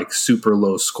given like super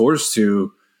low scores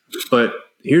to, but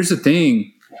here's the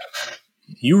thing.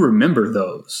 You remember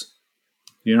those.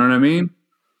 You know what I mean?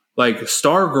 Like,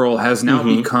 Stargirl has now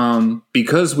become,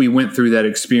 because we went through that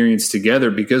experience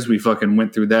together, because we fucking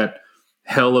went through that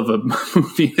hell of a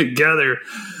movie together,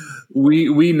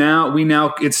 we now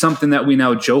it's something that we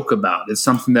now joke about. It's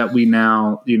something that we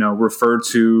now, refer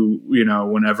to,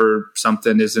 whenever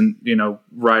something isn't,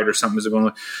 right, or something isn't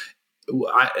going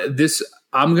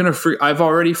on. I've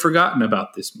already forgotten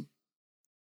about this movie.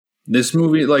 This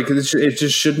movie, like, it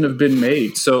just shouldn't have been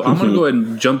made. So I'm going to go ahead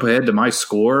and jump ahead to my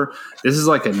score. This is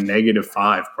like a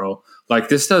 -5, bro. Like,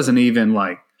 this doesn't even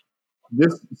like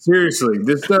this. Seriously,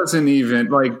 this doesn't even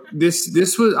like this.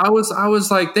 This was, I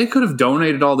was like, they could have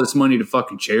donated all this money to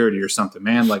fucking charity or something,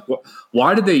 man. Like,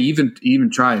 why did they even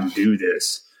try and do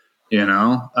this?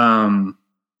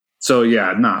 So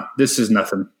yeah, this is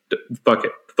nothing. Fuck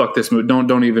it. Fuck this movie.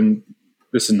 Don't even,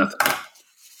 this is nothing.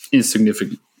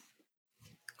 Insignificant.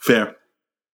 Fair.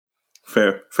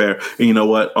 And you know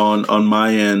what? On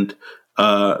my end,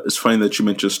 it's funny that you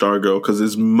mentioned Stargirl, because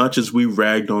as much as we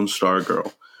ragged on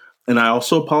Stargirl, and I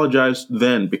also apologized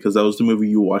then because that was the movie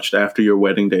you watched after your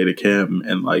wedding day to Kim,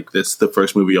 and like this, the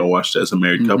first movie I watched as a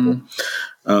married couple.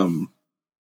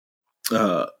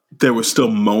 There were still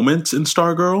moments in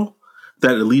Stargirl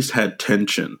that at least had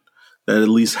tension, that at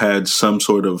least had some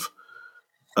sort of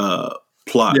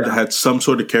plot, that had some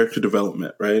sort of character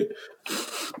development, right?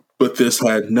 But this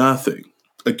had nothing.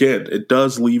 Again, it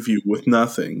does leave you with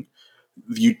nothing.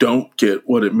 You don't get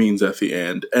what it means at the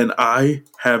end. And I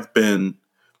have been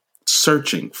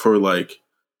searching for like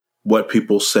what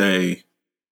people say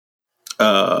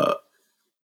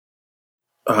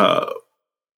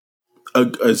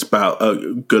is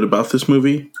about good about this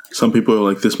movie. Some people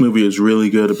are like, this movie is really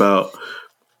good about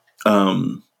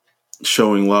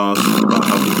showing loss, about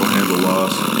how people handle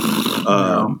loss.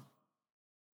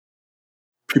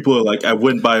 People are like, I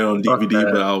wouldn't buy it on DVD,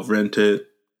 but I'll rent it.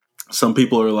 Some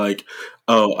people are like,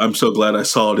 oh, I'm so glad I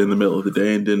saw it in the middle of the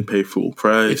day and didn't pay full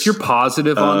price. If you're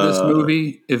positive on this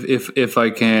movie, if I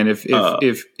can,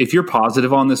 if you're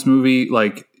positive on this movie,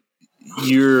 like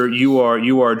you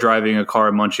are driving a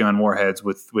car munching on warheads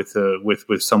with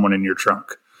someone in your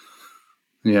trunk,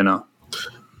 you know.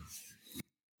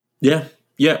 Yeah.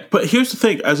 But here's the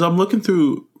thing: as I'm looking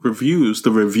through reviews,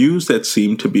 the reviews that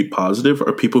seem to be positive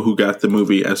are people who got the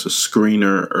movie as a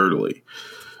screener early,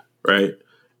 right?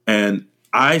 And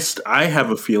I have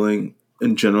a feeling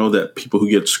in general that people who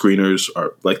get screeners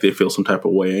are like they feel some type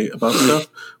of way about stuff,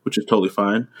 which is totally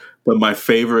fine. But my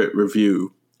favorite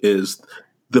review is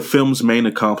the film's main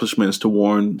accomplishment is to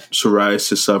warn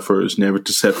psoriasis sufferers never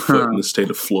to set foot in the state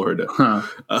of Florida.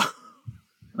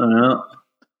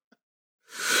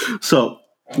 So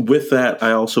with that,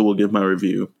 I also will give my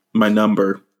review. My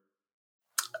number,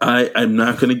 I'm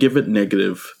not going to give it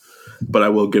negative, but I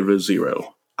will give it a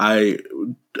 0.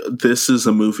 This is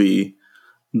a movie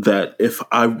that if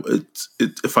I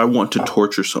want to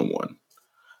torture someone,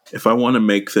 if I want to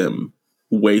make them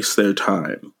waste their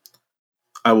time,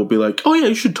 I will be like, oh yeah,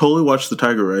 you should totally watch The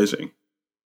Tiger Rising.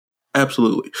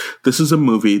 Absolutely. This is a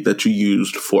movie that you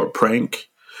used for a prank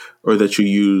or that you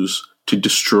use to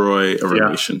destroy a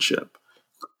relationship.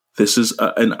 This is,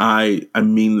 and I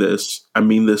mean this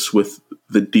with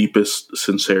the deepest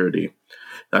sincerity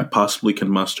I possibly can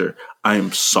muster. I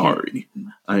am sorry.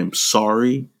 I am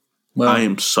sorry. Well, I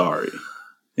am sorry.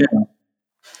 Yeah.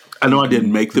 I know I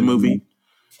didn't make the movie.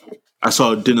 I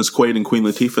saw Dennis Quaid and Queen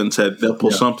Latifah and said they'll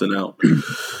pull something out.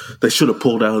 They should have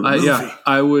pulled out of the movie. Yeah,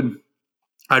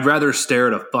 I'd rather stare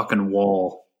at a fucking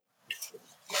wall.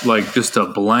 Like just a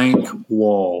blank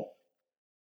wall.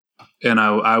 And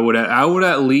I would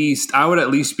at least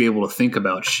be able to think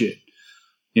about shit.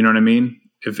 You know what I mean?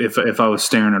 If I was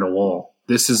staring at a wall.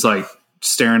 This is like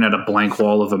staring at a blank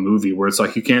wall of a movie where it's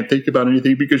like you can't think about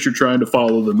anything because you're trying to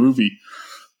follow the movie.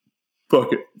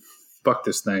 Fuck it. Fuck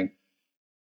this thing.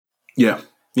 Yeah.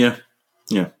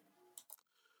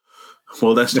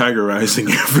 Well, that's Tiger Rising,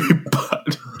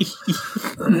 everybody.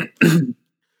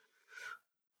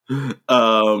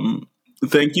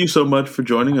 Thank you so much for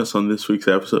joining us on this week's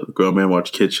episode of Grown Man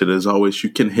Watch Kid Shit. As always, you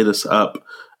can hit us up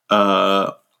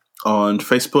on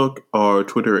Facebook or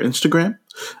Twitter or Instagram.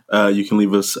 You can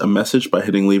leave us a message by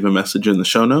hitting leave a message in the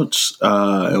show notes.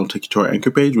 It'll take you to our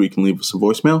Anchor page where you can leave us a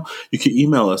voicemail. You can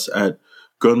email us at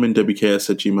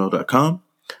grownmanwks@gmail.com.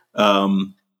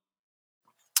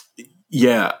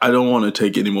 Yeah, I don't want to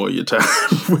take any more of your time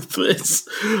with this.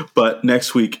 But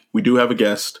next week, we do have a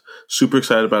guest. Super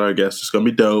excited about our guest. It's going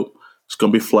to be dope. It's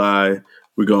going to be fly.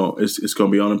 It's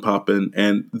going to be on and popping.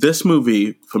 And this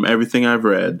movie, from everything I've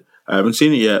read, I haven't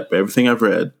seen it yet, but everything I've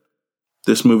read,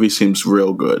 this movie seems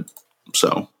real good.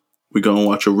 So we're going to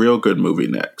watch a real good movie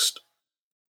next.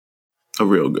 A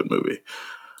real good movie.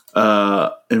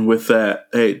 And with that,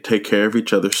 hey, take care of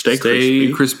each other. Stay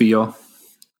crispy, y'all.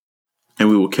 And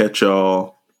we will catch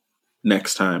y'all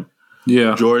next time.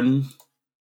 Yeah. Jordan,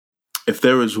 if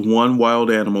there was one wild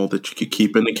animal that you could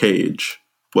keep in a cage,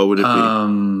 what would it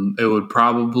be? It would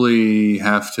probably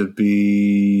have to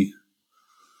be...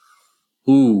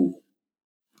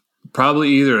 probably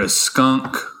either a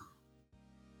skunk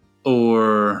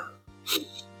or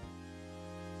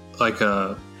like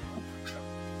a...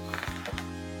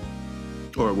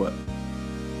 Or what?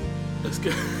 Let's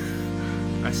go.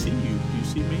 I see you. Do you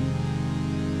see me?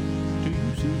 Do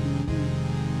you see me?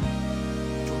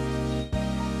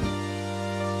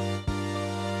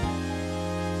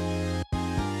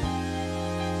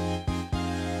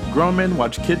 Grown Men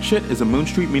Watch Kid Shit is a Moon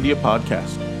Street Media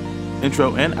podcast.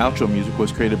 Intro and outro music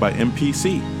was created by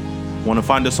MPC. Want to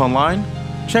find us online?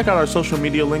 Check out our social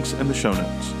media links in the show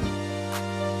notes.